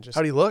Big Ben. Just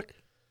How'd he look?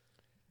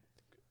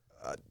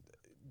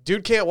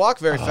 dude can't walk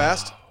very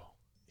fast.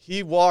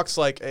 He walks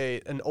like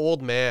an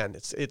old man.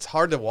 It's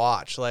hard to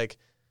watch. Like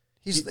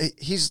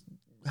he's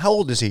how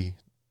old is he?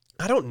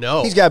 I don't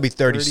know. He's got to be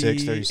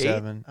 36, 38,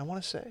 37. I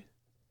want to say.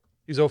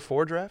 He's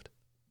 04 draft.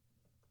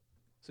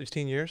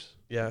 16 years.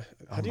 Yeah.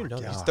 How Oh do you my know?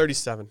 He's God.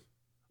 37.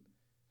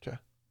 Okay.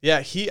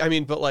 Yeah,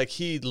 but like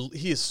he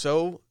is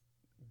so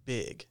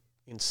big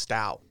and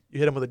stout. You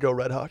hit him with a Go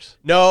Red Hawks.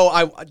 No,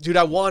 I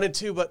wanted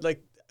to, but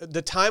like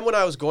the time when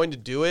I was going to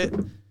do it,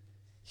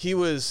 he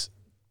was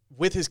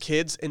with his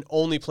kids and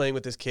only playing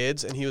with his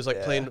kids, and he was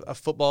like playing a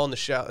football in the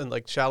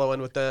shallow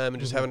end with them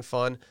and just having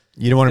fun.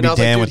 You don't want And to I be was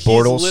like, Dan dude, with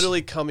Bortles. he's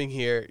literally coming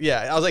here.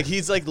 Yeah, I was like,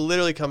 he's like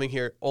literally coming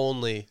here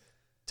only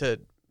to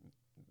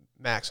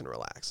max and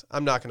relax.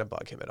 I'm not going to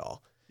bug him at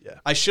all. Yeah.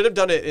 I should have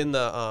done it in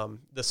the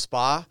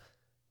spa,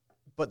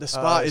 but the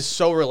spa is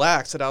so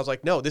relaxed that I was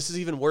like, no, this is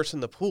even worse than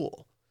the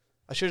pool.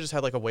 I should have just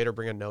had like a waiter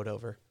bring a note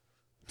over.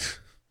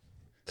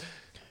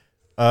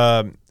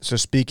 So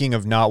speaking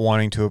of not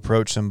wanting to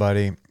approach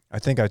somebody, I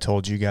think I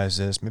told you guys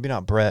this, maybe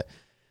not Brett.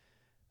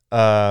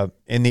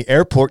 In the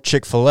airport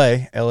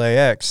Chick-fil-A,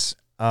 LAX,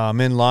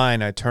 I'm in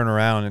line, I turn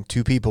around and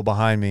two people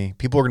behind me.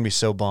 People are going to be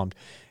so bummed.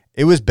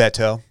 It was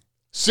Beto.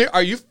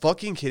 Are you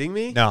fucking kidding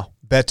me? No,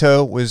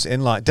 Beto was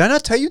in line. Did I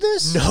not tell you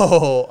this?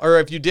 No. Or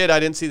if you did, I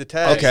didn't see the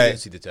tag. Okay. I didn't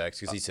see the text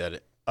because he said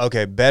it.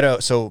 Okay,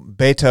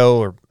 Beto,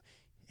 or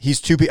he's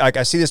two people. Like,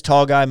 I see this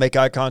tall guy make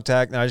eye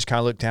contact, and I just kind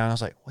of look down. I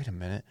was like, wait a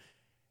minute.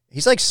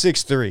 He's like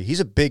 6'3".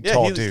 He's a big,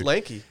 tall he's dude.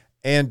 lanky.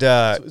 And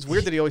It's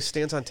weird that he always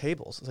stands on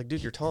tables. It's like,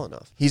 dude, you're tall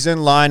enough. he's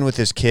in line with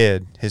his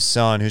kid, his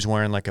son, who's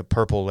wearing like a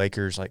purple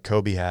Lakers like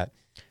Kobe hat.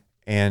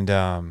 And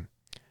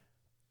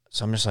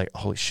so I'm just like,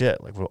 holy shit!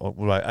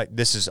 Like,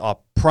 this is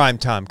prime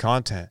time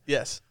content.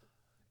 Yes.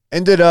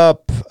 Ended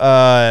up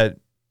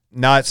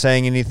not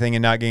saying anything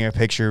and not getting a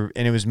picture,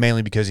 and it was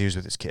mainly because he was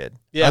with his kid.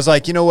 Yeah. I was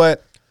like, you know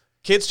what?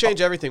 Kids change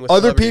everything with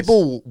Other celebrities.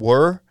 people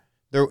were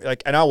there,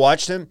 like, and I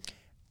watched him.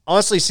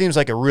 Honestly, seems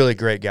like a really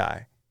great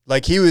guy.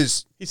 Like, he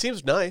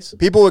seems nice.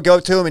 people would go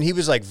to him, and he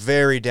was like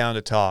very down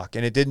to talk,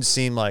 and it didn't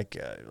seem like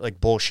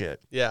bullshit.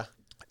 Yeah.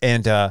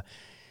 And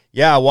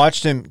yeah, I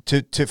watched him.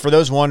 To for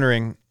those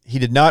wondering, he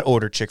did not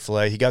order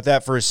Chick-fil-A. He got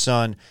that for his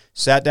son.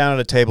 Sat down at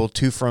a table,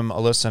 2 from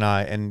Alyssa and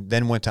I, and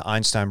then went to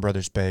Einstein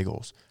Brothers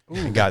Bagels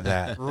and got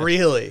that.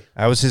 Really?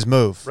 That was his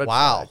move. Red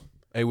Wow. flag.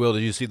 Hey, Will,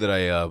 did you see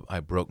that I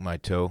broke my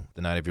toe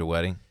the night of your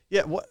wedding?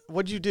 Yeah.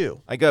 What'd you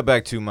do? I got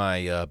back to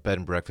my bed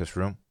and breakfast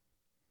room.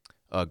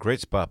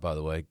 Great spot, by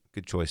the way.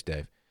 Good choice,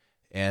 Dave.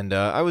 And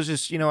I was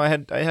just, I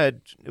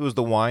had it was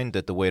the wine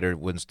that the waiter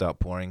wouldn't stop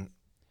pouring,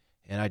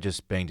 and I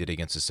just banged it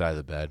against the side of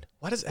the bed.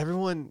 Why does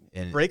everyone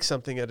And- break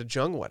something at a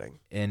Jung wedding?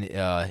 And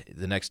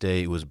the next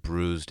day it was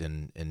bruised,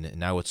 and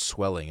now it's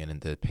swelling,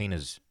 and the pain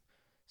is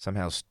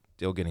somehow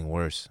still getting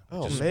worse.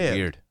 Oh, which is man.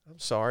 weird. I'm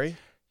sorry.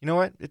 You know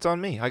what? It's on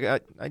me.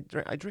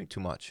 I drink too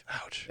much.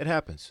 Ouch. It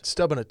happens.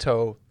 Stubbing a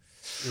toe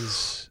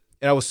is.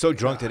 And I was so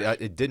drunk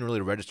that it didn't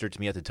really register to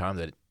me at the time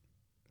that,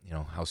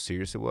 how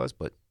serious it was,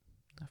 but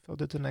I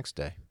felt it the next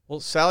day. Well,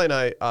 Sally and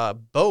I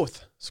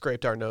both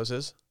scraped our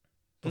noses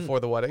before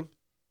the wedding.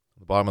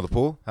 The bottom of the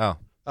pool? How?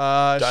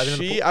 Diving in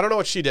the pool? I don't know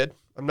what she did.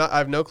 I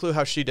have no clue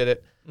how she did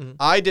it.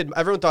 Mhm.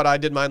 Everyone thought I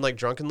did mine like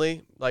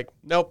drunkenly. Like,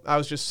 nope. I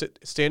was just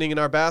standing in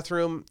our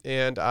bathroom,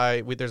 and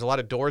there's a lot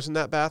of doors in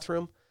that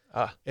bathroom.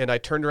 And I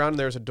turned around and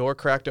there was a door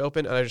cracked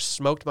open, and I just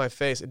smoked my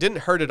face. It didn't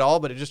hurt at all,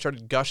 but it just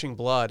started gushing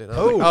blood. And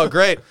I was like, oh,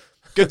 great.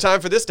 Good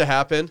time for this to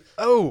happen.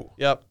 Oh.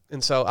 Yep.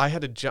 And so I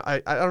had I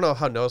don't know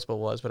how noticeable it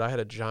was, but I had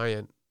a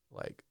giant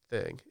like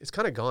thing. It's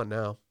kind of gone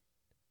now.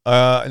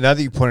 Now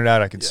that you pointed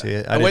out, I can see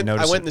it. I didn't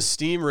notice I went it. in the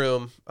steam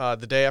room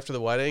the day after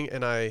the wedding,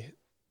 and I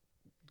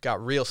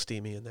got real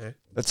steamy in there.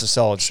 That's a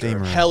solid steam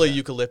room. Hella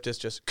eucalyptus,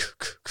 just.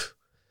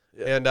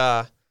 Yeah.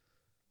 And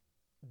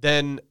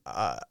then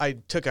I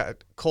took a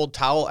cold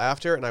towel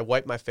after, and I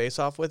wiped my face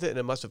off with it, and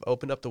it must have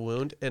opened up the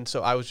wound. And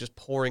so I was just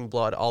pouring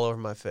blood all over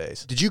my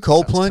face. Did you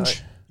cold Sounds plunge?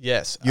 tight.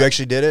 Yes. You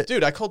actually did it?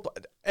 Dude, I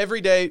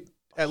every day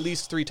at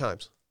least 3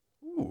 times.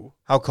 Ooh.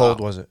 How cold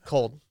was it?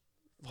 Cold.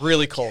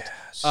 Really cold.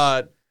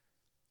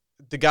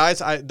 The guys,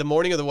 the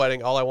morning of the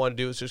wedding, all I wanted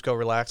to do was just go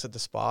relax at the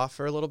spa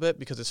for a little bit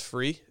because it's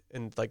free.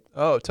 And like,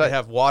 Oh, they tight.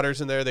 have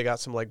waters in there. They got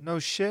some like, No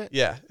shit.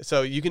 yeah.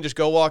 So you can just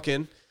go walk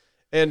in.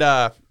 And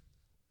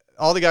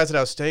all the guys that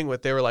I was staying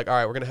with, they were like, all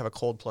right, we're going to have a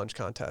cold plunge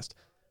contest.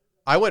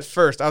 I went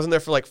first. I was in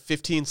there for like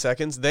 15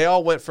 seconds. They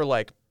all went for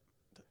like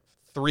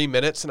 3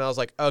 minutes. And I was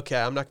like, okay,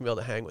 I'm not going to be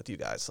able to hang with you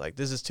guys. Like,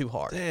 this is too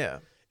hard.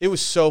 Damn. It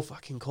was so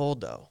fucking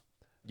cold though.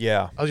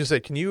 Yeah. I was gonna say,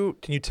 can you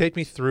take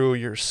me through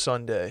your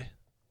Sunday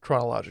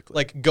chronologically?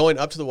 Like going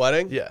up to the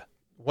wedding, yeah.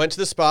 went to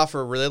the spa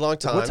for a really long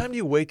time. What time do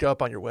you wake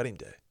up on your wedding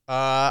day?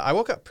 I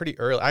woke up pretty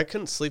early. I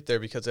couldn't sleep there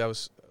because I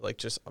was like,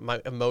 just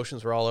my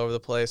emotions were all over the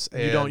place.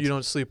 And You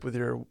don't sleep with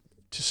your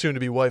soon to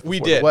be wife We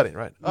before did. the wedding,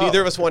 right?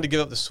 Neither of us wanted to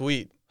give up the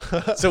suite,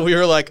 so we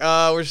were like,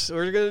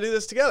 we're gonna do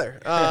this together.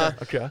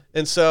 Okay.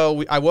 And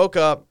so I woke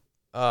up,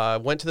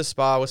 went to the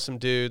spa with some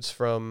dudes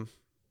from,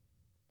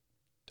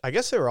 I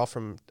guess they were all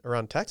from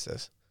around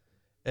Texas,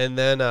 and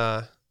then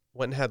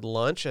went and had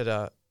lunch at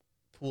a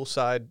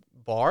poolside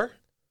bar.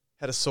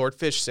 Had a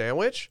swordfish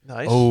sandwich.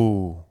 Nice.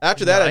 Oh.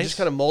 After that, I Nice. just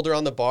kind of mulled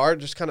around the bar,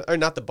 or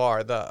not the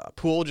bar, the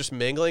pool, just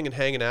mingling and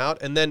hanging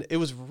out. And then it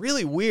was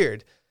really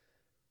weird.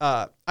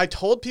 I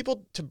told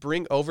people to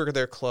bring over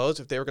their clothes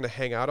if they were going to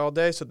hang out all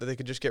day so that they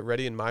could just get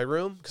ready in my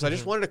room. Because I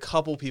just wanted a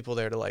couple people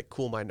there to like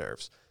cool my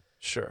nerves.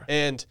 Sure.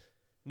 And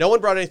no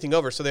one brought anything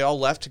over. So they all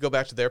left to go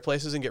back to their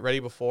places and get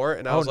ready before.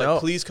 And I was like, no.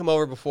 please come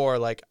over before.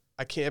 Like,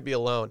 I can't be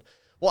alone.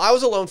 Well, I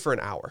was alone for an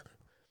hour.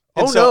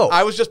 Oh, So no.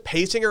 I was just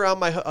pacing around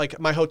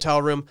my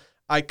hotel room.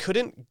 I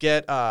couldn't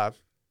get one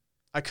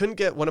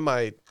of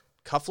my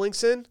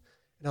cufflinks in,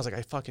 And I was like,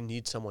 I fucking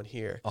need someone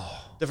here.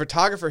 Oh. The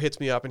photographer hits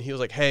me up and he was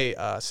like, hey,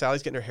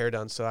 Sally's getting her hair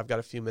done, so I've got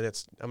a few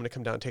minutes. I'm going to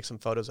come down and take some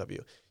photos of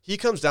you. He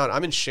comes down.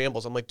 I'm in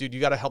shambles. I'm like, dude, you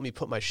got to help me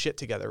put my shit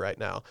together right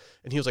now.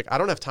 And he was like, I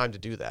don't have time to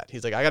do that.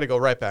 He's like, I got to go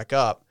right back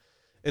up.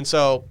 And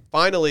so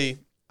finally,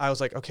 I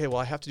was like, okay,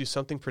 well, I have to do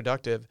something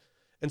productive.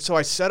 And so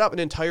I set up an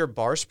entire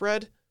bar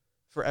spread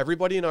for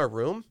everybody in our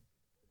room.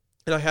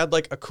 And I had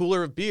like a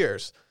cooler of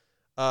beers,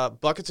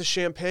 buckets of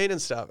champagne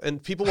and stuff.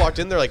 And people walked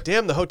in, they're like,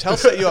 damn, the hotel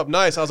set you up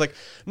nice. I was like,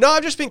 no,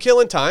 I've just been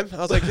killing time. I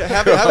was like,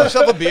 have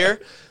yourself a beer.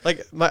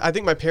 Like, I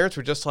think my parents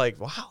were just like,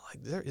 wow,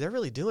 like they're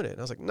really doing it. And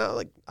I was like, no,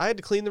 like I had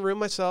to clean the room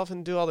myself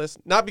and do all this.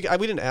 Not because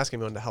we didn't ask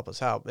anyone to help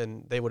us out,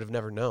 and they would have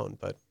never known.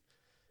 But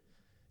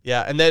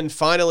yeah, and then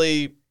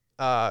finally,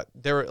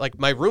 there were like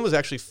my room was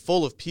actually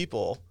full of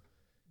people.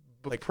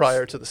 Like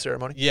prior to the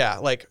ceremony? Yeah,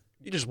 like.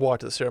 You just walked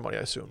to the ceremony,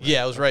 I assume. Right?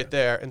 Yeah, it was right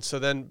there. And so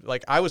then,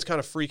 like, I was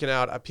kind of freaking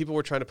out. People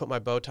were trying to put my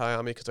bow tie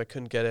on me because I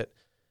couldn't get it.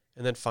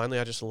 And then finally,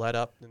 I just let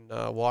up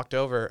and walked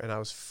over, and I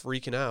was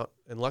freaking out.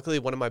 And luckily,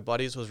 one of my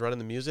buddies was running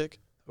the music.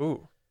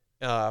 Ooh.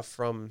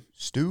 From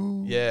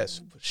Stu.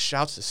 Yes,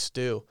 shouts to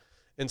Stu.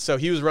 And so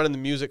he was running the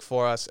music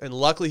for us. And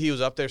luckily, he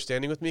was up there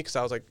standing with me because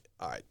I was like,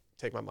 all right,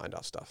 take my mind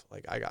off stuff.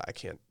 Like, I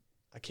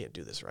can't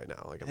do this right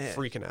now. Like, I'm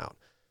freaking out.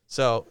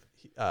 So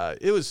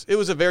it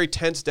was a very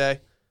tense day.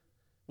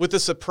 With the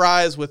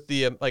surprise, with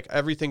the like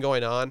everything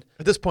going on.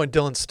 At this point,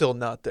 Dylan's still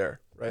not there,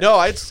 right?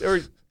 No,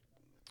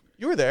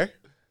 you were there.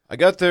 I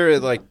got there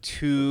at like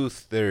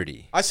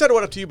 2:30. I set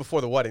it up to you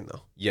before the wedding,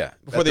 though. Yeah,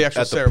 Before the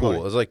actual ceremony.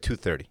 Pool. It was like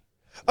 2:30.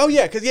 Oh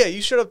yeah, because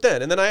you showed up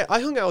then, and then I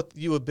hung out with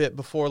you a bit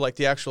before like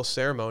the actual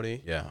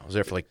ceremony. Yeah, I was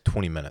there for like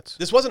 20 minutes.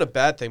 This wasn't a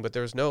bad thing, but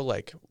there was no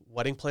like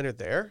wedding planner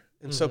there,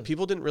 and so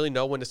people didn't really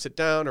know when to sit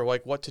down or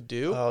like what to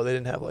do. Oh, they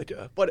didn't have like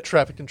a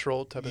traffic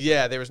control type of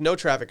Yeah, there was no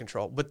traffic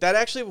control, but that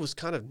actually was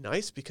kind of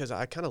nice because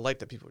I kind of liked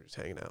that people were just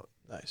hanging out.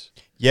 Nice.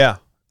 Yeah,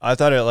 I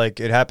thought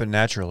it happened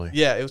naturally.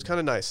 Yeah, it was kind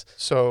of nice.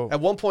 So At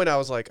one point, I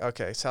was like,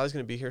 okay, Sally's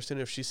gonna be here soon.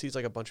 If she sees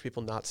like a bunch of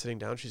people not sitting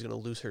down, she's gonna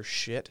lose her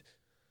shit.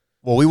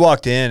 Well, we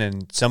walked in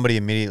and somebody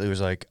immediately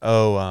was like,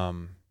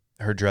 "Oh,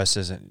 her dress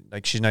isn't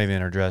like she's not even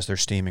in her dress. They're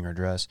steaming her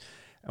dress."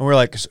 And we're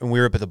like, and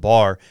we were up at the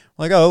bar,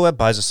 we're like, "Oh, that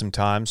buys us some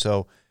time."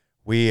 So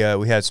we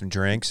had some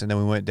drinks and then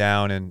we went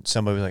down and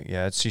somebody was like,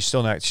 "Yeah, she's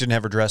still not. She didn't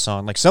have her dress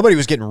on." Like somebody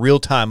was getting real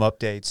time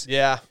updates.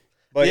 Yeah,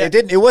 but yeah.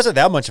 it wasn't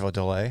that much of a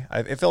delay.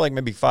 It felt like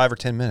maybe 5 or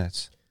 10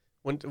 minutes.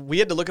 When we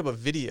had to look up a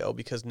video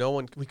because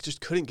we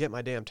just couldn't get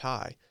my damn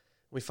tie.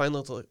 We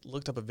finally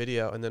looked up a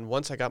video, and then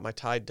once I got my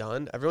tie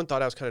done, everyone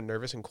thought I was kind of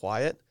nervous and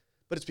quiet,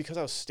 but it's because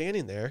I was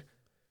standing there.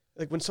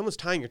 Like when someone's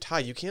tying your tie,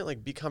 you can't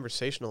like be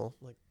conversational.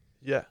 Like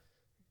yeah,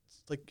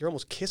 it's like you're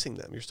almost kissing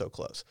them. You're so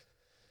close.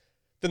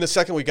 Then the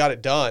second we got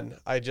it done,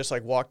 I just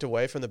like walked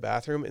away from the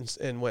bathroom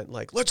and went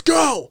like, "Let's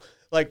go!"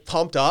 Like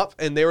pumped up,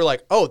 and they were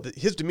like, "Oh,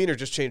 his demeanor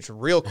just changed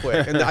real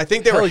quick." And I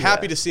think they were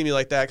happy to see me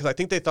like that because I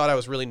think they thought I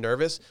was really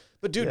nervous.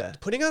 But dude,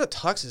 putting on a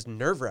tux is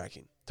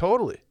nerve-wracking.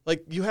 Totally.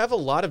 Like you have a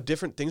lot of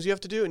different things you have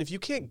to do, and if you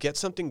can't get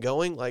something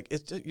going, like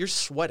you're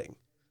sweating.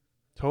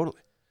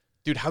 Totally.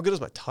 Dude, how good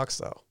was my tux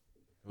though?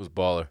 It was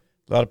baller.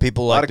 A lot of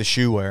people like the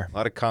shoe wear. A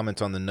lot of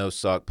comments on the no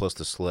sock plus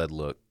the sled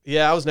look.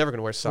 Yeah, I was never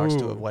gonna wear socks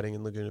to a wedding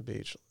in Laguna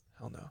Beach.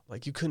 Hell no.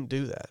 Like you couldn't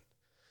do that.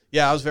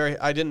 Yeah,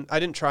 I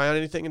didn't try on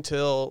anything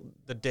until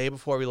the day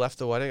before we left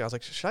the wedding. I was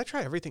like, should I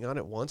try everything on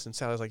at once? And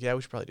Sally was like, yeah,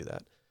 we should probably do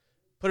that.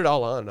 Put it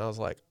all on, and I was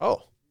like,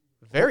 oh,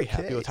 very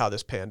happy with how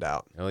this panned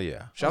out. Oh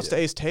yeah. Shouts to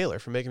Ace Taylor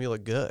for making me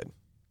look good.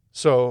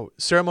 So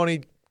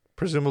ceremony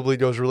presumably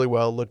goes really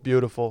well, looked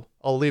beautiful.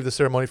 I'll leave the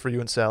ceremony for you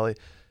and Sally.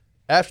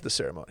 After the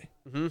ceremony,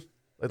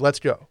 like let's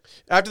go.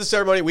 After the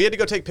ceremony, we had to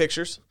go take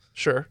pictures.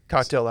 Sure,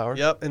 cocktail hour.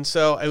 Yep, and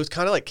so it was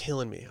kind of like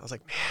killing me. I was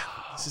like, man,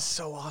 this is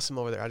so awesome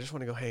over there. I just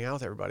want to go hang out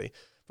with everybody.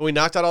 But we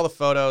knocked out all the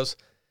photos,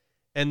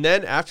 and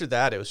then after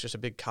that, it was just a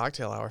big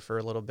cocktail hour for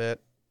a little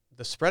bit.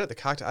 The spread at the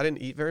cocktail, I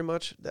didn't eat very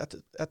much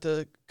at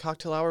the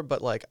cocktail hour,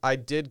 but like I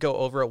did go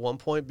over at one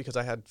point because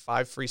I had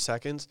 5 free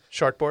seconds.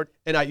 Shark board?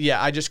 And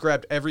I just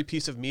grabbed every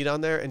piece of meat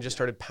on there and just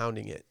started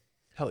pounding it.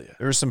 Hell yeah.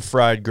 There was some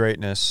fried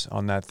greatness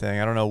on that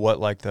thing. I don't know what,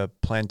 like the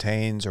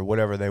plantains or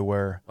whatever they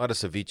were. A lot of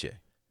ceviche.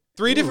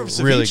 3 different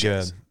ceviches. Really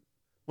good.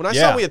 When I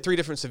saw we had 3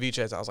 different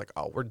ceviches, I was like,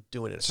 oh, we're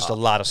doing it. It's just a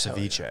lot of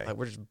ceviche. Yeah. Like,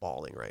 we're just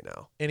balling right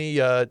now. Any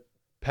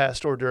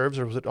past hors d'oeuvres,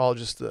 or was it all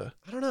just the...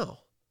 I don't know.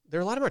 There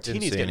are a lot of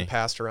martinis see getting any.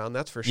 passed around,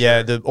 that's for sure.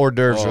 Yeah, the hors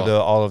d'oeuvres are the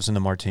olives and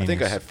the martinis. I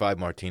think I had 5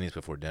 martinis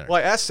before dinner. Well,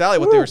 I asked Sally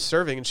what they were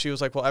serving, and she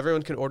was like, well,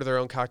 everyone can order their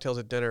own cocktails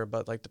at dinner,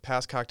 but like the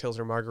past cocktails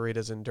are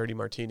margaritas and dirty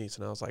martinis.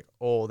 And I was like,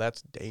 oh,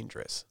 that's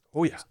dangerous.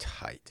 Oh, yeah.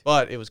 Tight.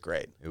 But it was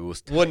great. It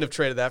was tight. Wouldn't have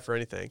traded that for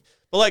anything.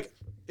 But like,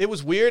 it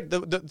was weird.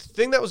 The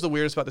thing that was the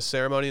weirdest about the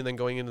ceremony and then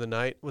going into the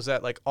night was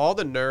that like all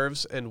the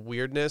nerves and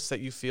weirdness that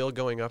you feel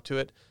going up to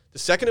it, the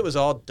second it was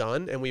all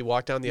done and we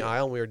walked down the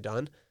aisle and we were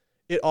done,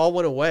 it all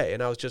went away.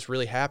 And I was just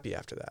really happy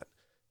after that.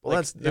 Well,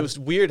 like, it was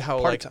weird how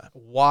like time.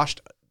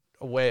 washed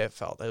away it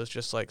felt. It was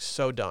just like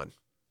so done.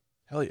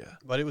 Hell yeah.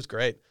 But it was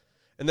great.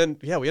 And then,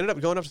 yeah, we ended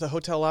up going up to the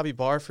hotel lobby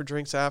bar for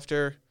drinks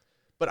after.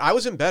 But I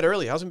was in bed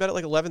early. I was in bed at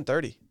like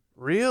 11:30.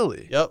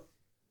 Really? Yep.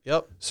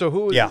 Yep.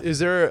 So Yeah. is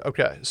there?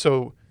 Okay,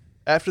 so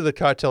after the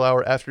cocktail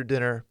hour, after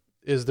dinner,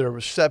 is there a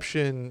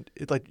reception?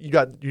 Like you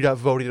got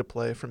Vody to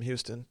play from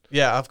Houston.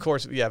 Yeah, of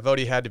course. Yeah,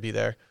 Vody had to be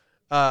there.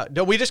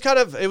 No, we just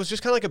it was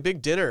just kind of like a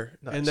big dinner.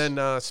 Nice. And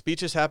then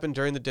speeches happened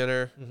during the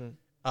dinner.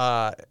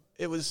 Mm-hmm.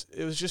 It was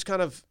just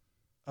kind of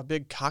a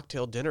big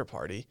cocktail dinner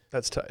party.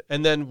 That's tight.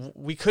 And then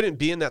we couldn't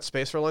be in that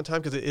space for a long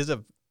time because it is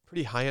a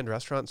pretty high-end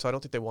restaurant, so I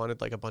don't think they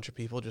wanted like a bunch of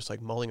people just like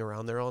mulling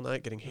around there all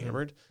night getting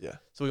hammered. Yeah.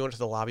 So we went to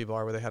the lobby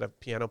bar where they had a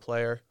piano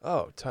player.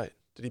 Oh, tight.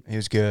 Did He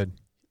was good.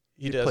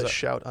 He he play does.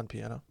 shout on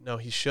piano? No,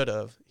 he should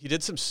have. He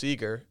did some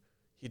Seeger.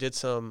 He did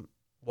some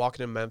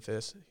Walking in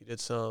Memphis. He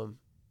did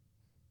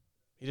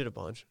a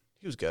bunch.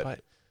 He was good. Tight.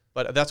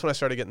 But that's when I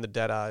started getting the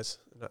dead eyes.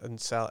 And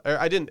Sally, or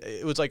I didn't.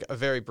 It was like a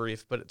very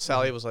brief. But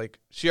Sally was like,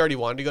 she already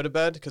wanted to go to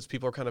bed because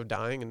people were kind of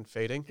dying and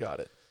fading. Got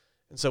it.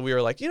 And so we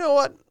were like, you know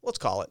what? Let's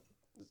call it.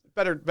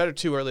 Better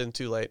too early than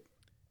too late.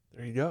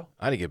 There you go.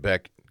 I had to get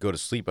back, go to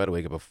sleep. I had to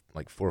wake up at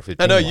like 4:15.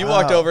 I know you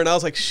walked Wow. over and I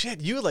was like, shit,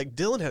 you like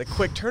Dylan had a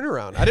quick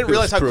turnaround. I didn't It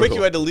realize was how quick brutal.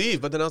 you had to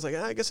leave. But then I was like,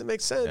 I guess it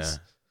makes sense. Yeah.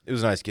 It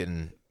was nice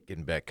getting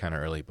back kind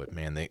of early, but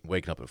man,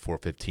 waking up at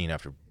 4:15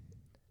 after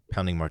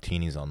pounding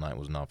martinis all night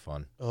was not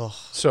fun. Oh,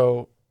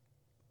 So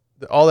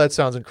all that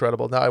sounds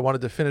incredible. Now I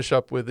wanted to finish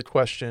up with the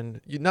question.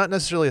 Not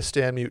necessarily a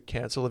stand, mute,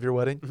 cancel of your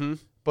wedding, mm-hmm.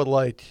 but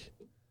like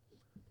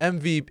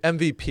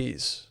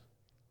MVPs.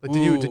 Like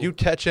did Ooh. you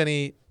catch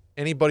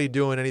anybody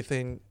doing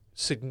anything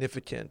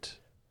significant?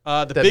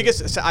 The That-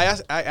 biggest. I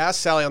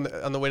asked Sally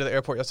on the way to the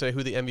airport yesterday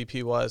who the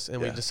MVP was,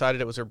 and we Yeah.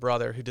 decided it was her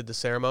brother who did the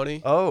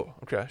ceremony. Oh,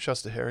 okay.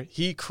 Shouts to Harry.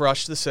 He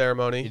crushed the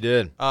ceremony. He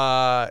did.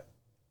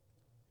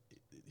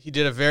 He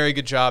did a very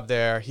good job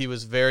there. He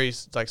was very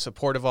like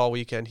supportive all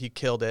weekend. He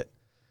killed it.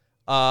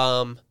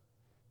 Man.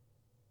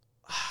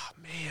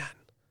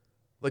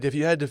 Like if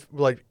you had to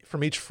like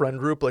from each friend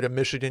group, like a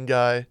Michigan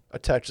guy, a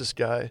Texas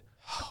guy.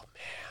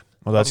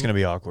 Well, that's going to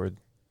be awkward.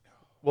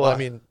 Well, Why? I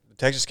mean, The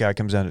Texas guy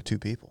comes down to 2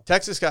 people.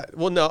 Texas guy.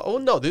 Well,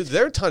 no, dude.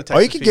 There are a ton of Texas. Oh,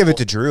 you could give it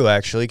to people. Drew,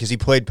 actually, because he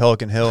played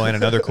Pelican Hill and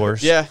another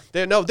course. Yeah,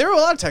 there were a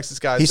lot of Texas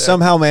guys. He there.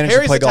 somehow managed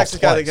Harry's to play the golf Texas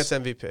guy that twice.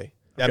 gets MVP.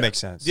 That makes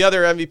sense. The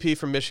other MVP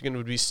from Michigan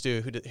would be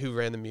Stu, who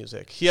ran the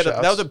music. That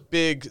Shouts. was a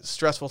big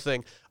stressful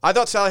thing. I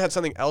thought Sally had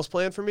something else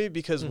planned for me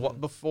because Mm-hmm.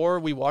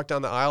 before we walked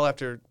down the aisle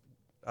after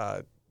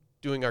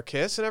doing our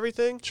kiss and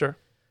everything, sure.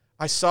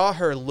 I saw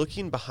her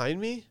looking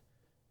behind me,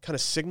 kind of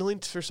signaling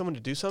for someone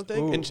to do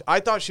something, Ooh. and I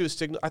thought she was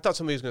I thought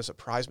somebody was going to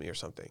surprise me or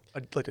something.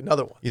 Like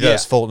another one. You thought it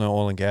was Fulton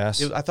Oil and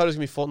Gas. I thought it was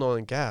going to be Fulton Oil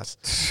and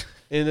Gas,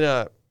 and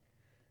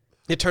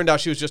it turned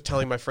out she was just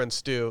telling my friend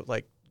Stu,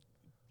 like,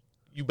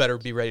 you better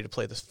be ready to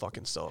play this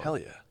fucking song. Hell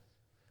yeah.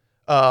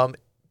 A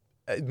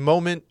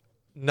moment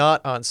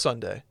not on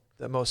Sunday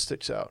that most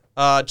sticks out.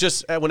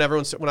 Just when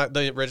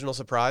the original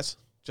surprise,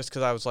 just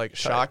because I was like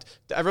shocked.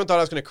 Everyone thought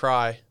I was going to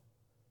cry,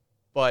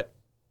 but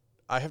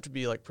I have to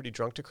be like pretty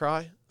drunk to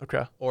cry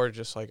Okay. or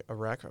just like a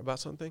wreck about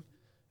something.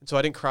 And so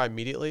I didn't cry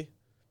immediately,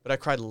 but I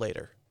cried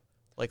later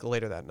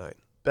that night.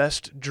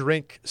 Best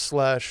drink /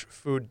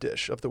 food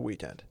dish of the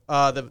weekend.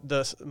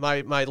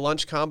 My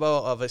lunch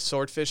combo of a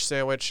swordfish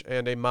sandwich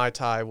and a Mai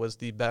Tai was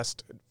the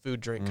best food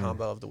drink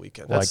combo of the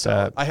weekend. Like That's that.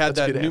 solid. I had That's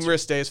a that good answer.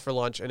 numerous days for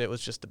lunch, and it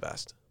was just the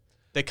best.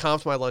 They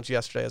comped my lunch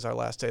yesterday as our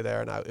last day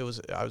there, and I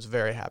was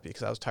very happy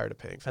because I was tired of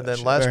paying for And that then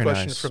shit. last Very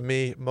question nice. from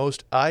me: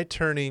 most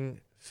eye-turning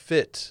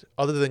fit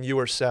other than you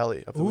or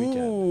Sally of the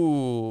weekend.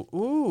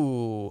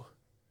 Ooh.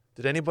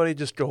 Did anybody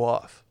just go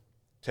off?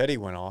 Teddy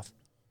went off.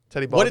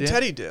 Teddy What did Baldian?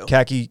 Teddy do?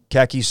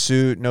 Khaki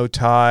suit, no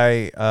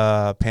tie,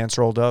 pants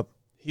rolled up,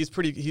 He's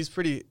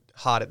pretty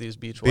hot at these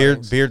beach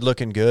weddings. beard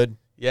looking good,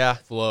 Yeah,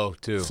 Flow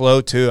too.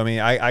 flow too. I mean,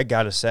 I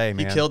gotta say, he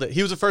man, killed it.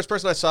 He was the first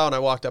person I saw, and I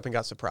walked up and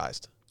got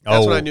surprised.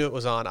 That's when Oh. I knew it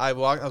was on. I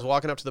was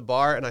walking up to the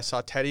bar, and I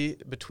saw Teddy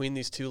between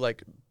these two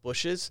like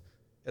bushes,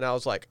 and I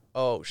was like,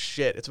 "Oh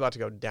shit, it's about to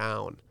go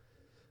down."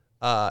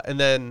 And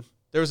then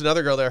there was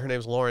another girl there. Her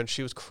name's Lauren.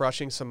 She was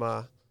crushing some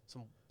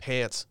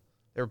pants.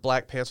 They were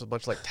black pants with a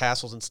bunch of like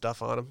tassels and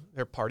stuff on them.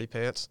 They're party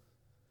pants.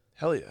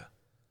 Hell yeah.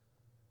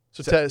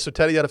 So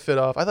Teddy got a fit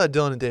off. I thought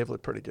Dylan and Dave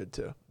looked pretty good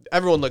too.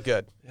 Everyone looked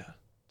good. Yeah.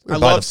 We were I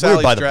by love the- we were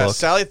by Sally's the dress. book.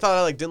 Sally thought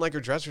I like didn't like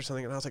her dress or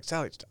something, and I was like,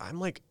 Sally, I'm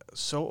like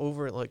so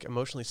over like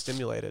emotionally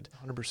stimulated.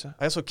 100%.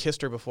 I also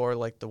kissed her before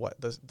like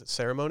the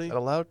ceremony. That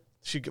allowed?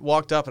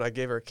 Walked up and I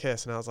gave her a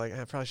kiss, and I was like,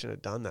 I probably shouldn't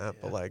have done that,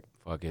 but like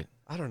Fuck it.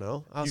 I don't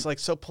know. I was like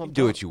so pumped.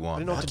 do up. what you want, I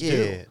didn't know what Fuck to yeah.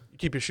 do. You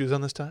keep your shoes on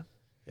this time?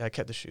 Yeah, I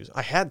kept the shoes.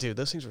 I had to.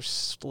 Those things were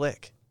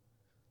slick.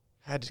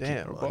 Had to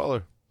Damn, keep them on.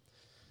 Baller.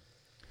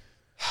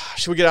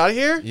 Should we get out of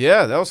here?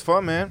 Yeah, that was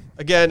fun, man.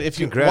 Again, if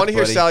you Congrats, want to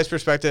hear buddy. Sally's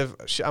perspective,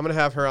 I'm going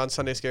to have her on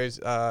Sunday Scaries.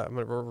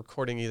 We're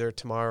recording either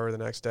tomorrow or the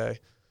next day.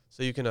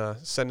 So you can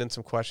send in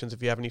some questions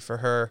if you have any for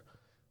her.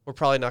 We're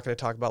probably not going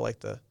to talk about like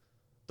the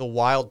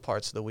wild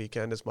parts of the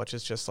weekend as much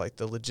as just like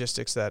the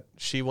logistics that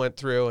she went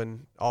through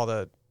and all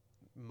the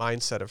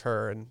mindset of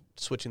her and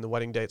switching the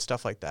wedding date,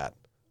 stuff like that.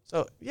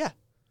 So, yeah.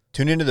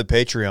 Tune into the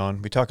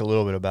Patreon. We talk a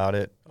little bit about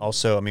it.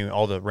 Also, I mean,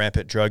 all the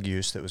rampant drug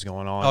use that was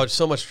going on. Oh,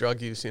 so much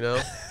drug use, you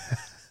know?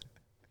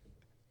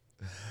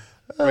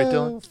 Right,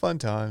 Dylan? Fun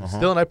times.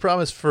 Dylan, I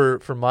promise for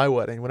my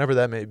wedding, whenever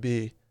that may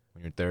be,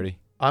 When you're 30.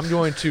 I'm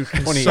going to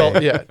consult.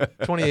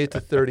 28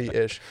 to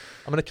 30-ish.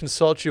 I'm going to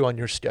consult you on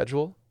your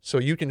schedule so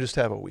you can just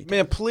have a week.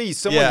 Man, please,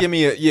 someone Yeah. give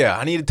me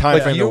I need a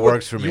time frame that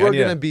works for me. You I are need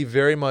going to be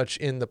very much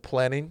in the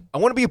planning. I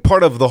want to be a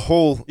part of the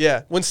whole.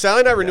 Yeah. When Sally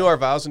and I renew our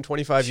vows in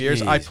 25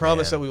 years, I Jeez,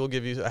 promise man. that we will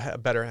give you a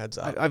better heads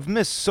up. I've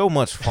missed so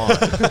much fun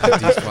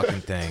with these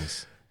fucking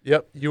things.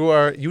 Yep.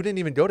 You didn't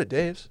even go to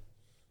Dave's.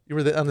 You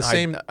were on the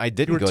same. I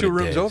didn't you were go 2 to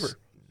rooms Dave's. over.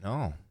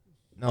 No.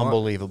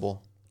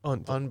 Unbelievable.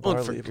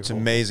 Unbelievable. It's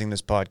amazing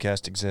this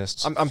podcast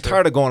exists. I'm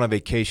tired of going on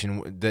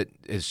vacation that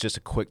is just a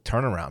quick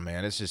turnaround,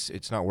 man.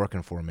 It's not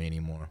working for me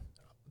anymore.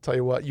 I'll tell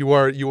you what, you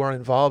are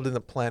involved in the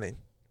planning,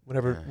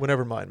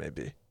 whenever mine may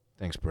be.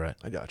 Thanks, Brett.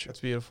 I got you. That's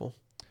beautiful.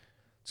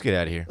 Let's get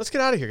out of here. Let's get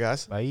out of here,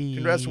 guys. Bye.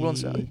 Congrats to Will and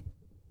Sally.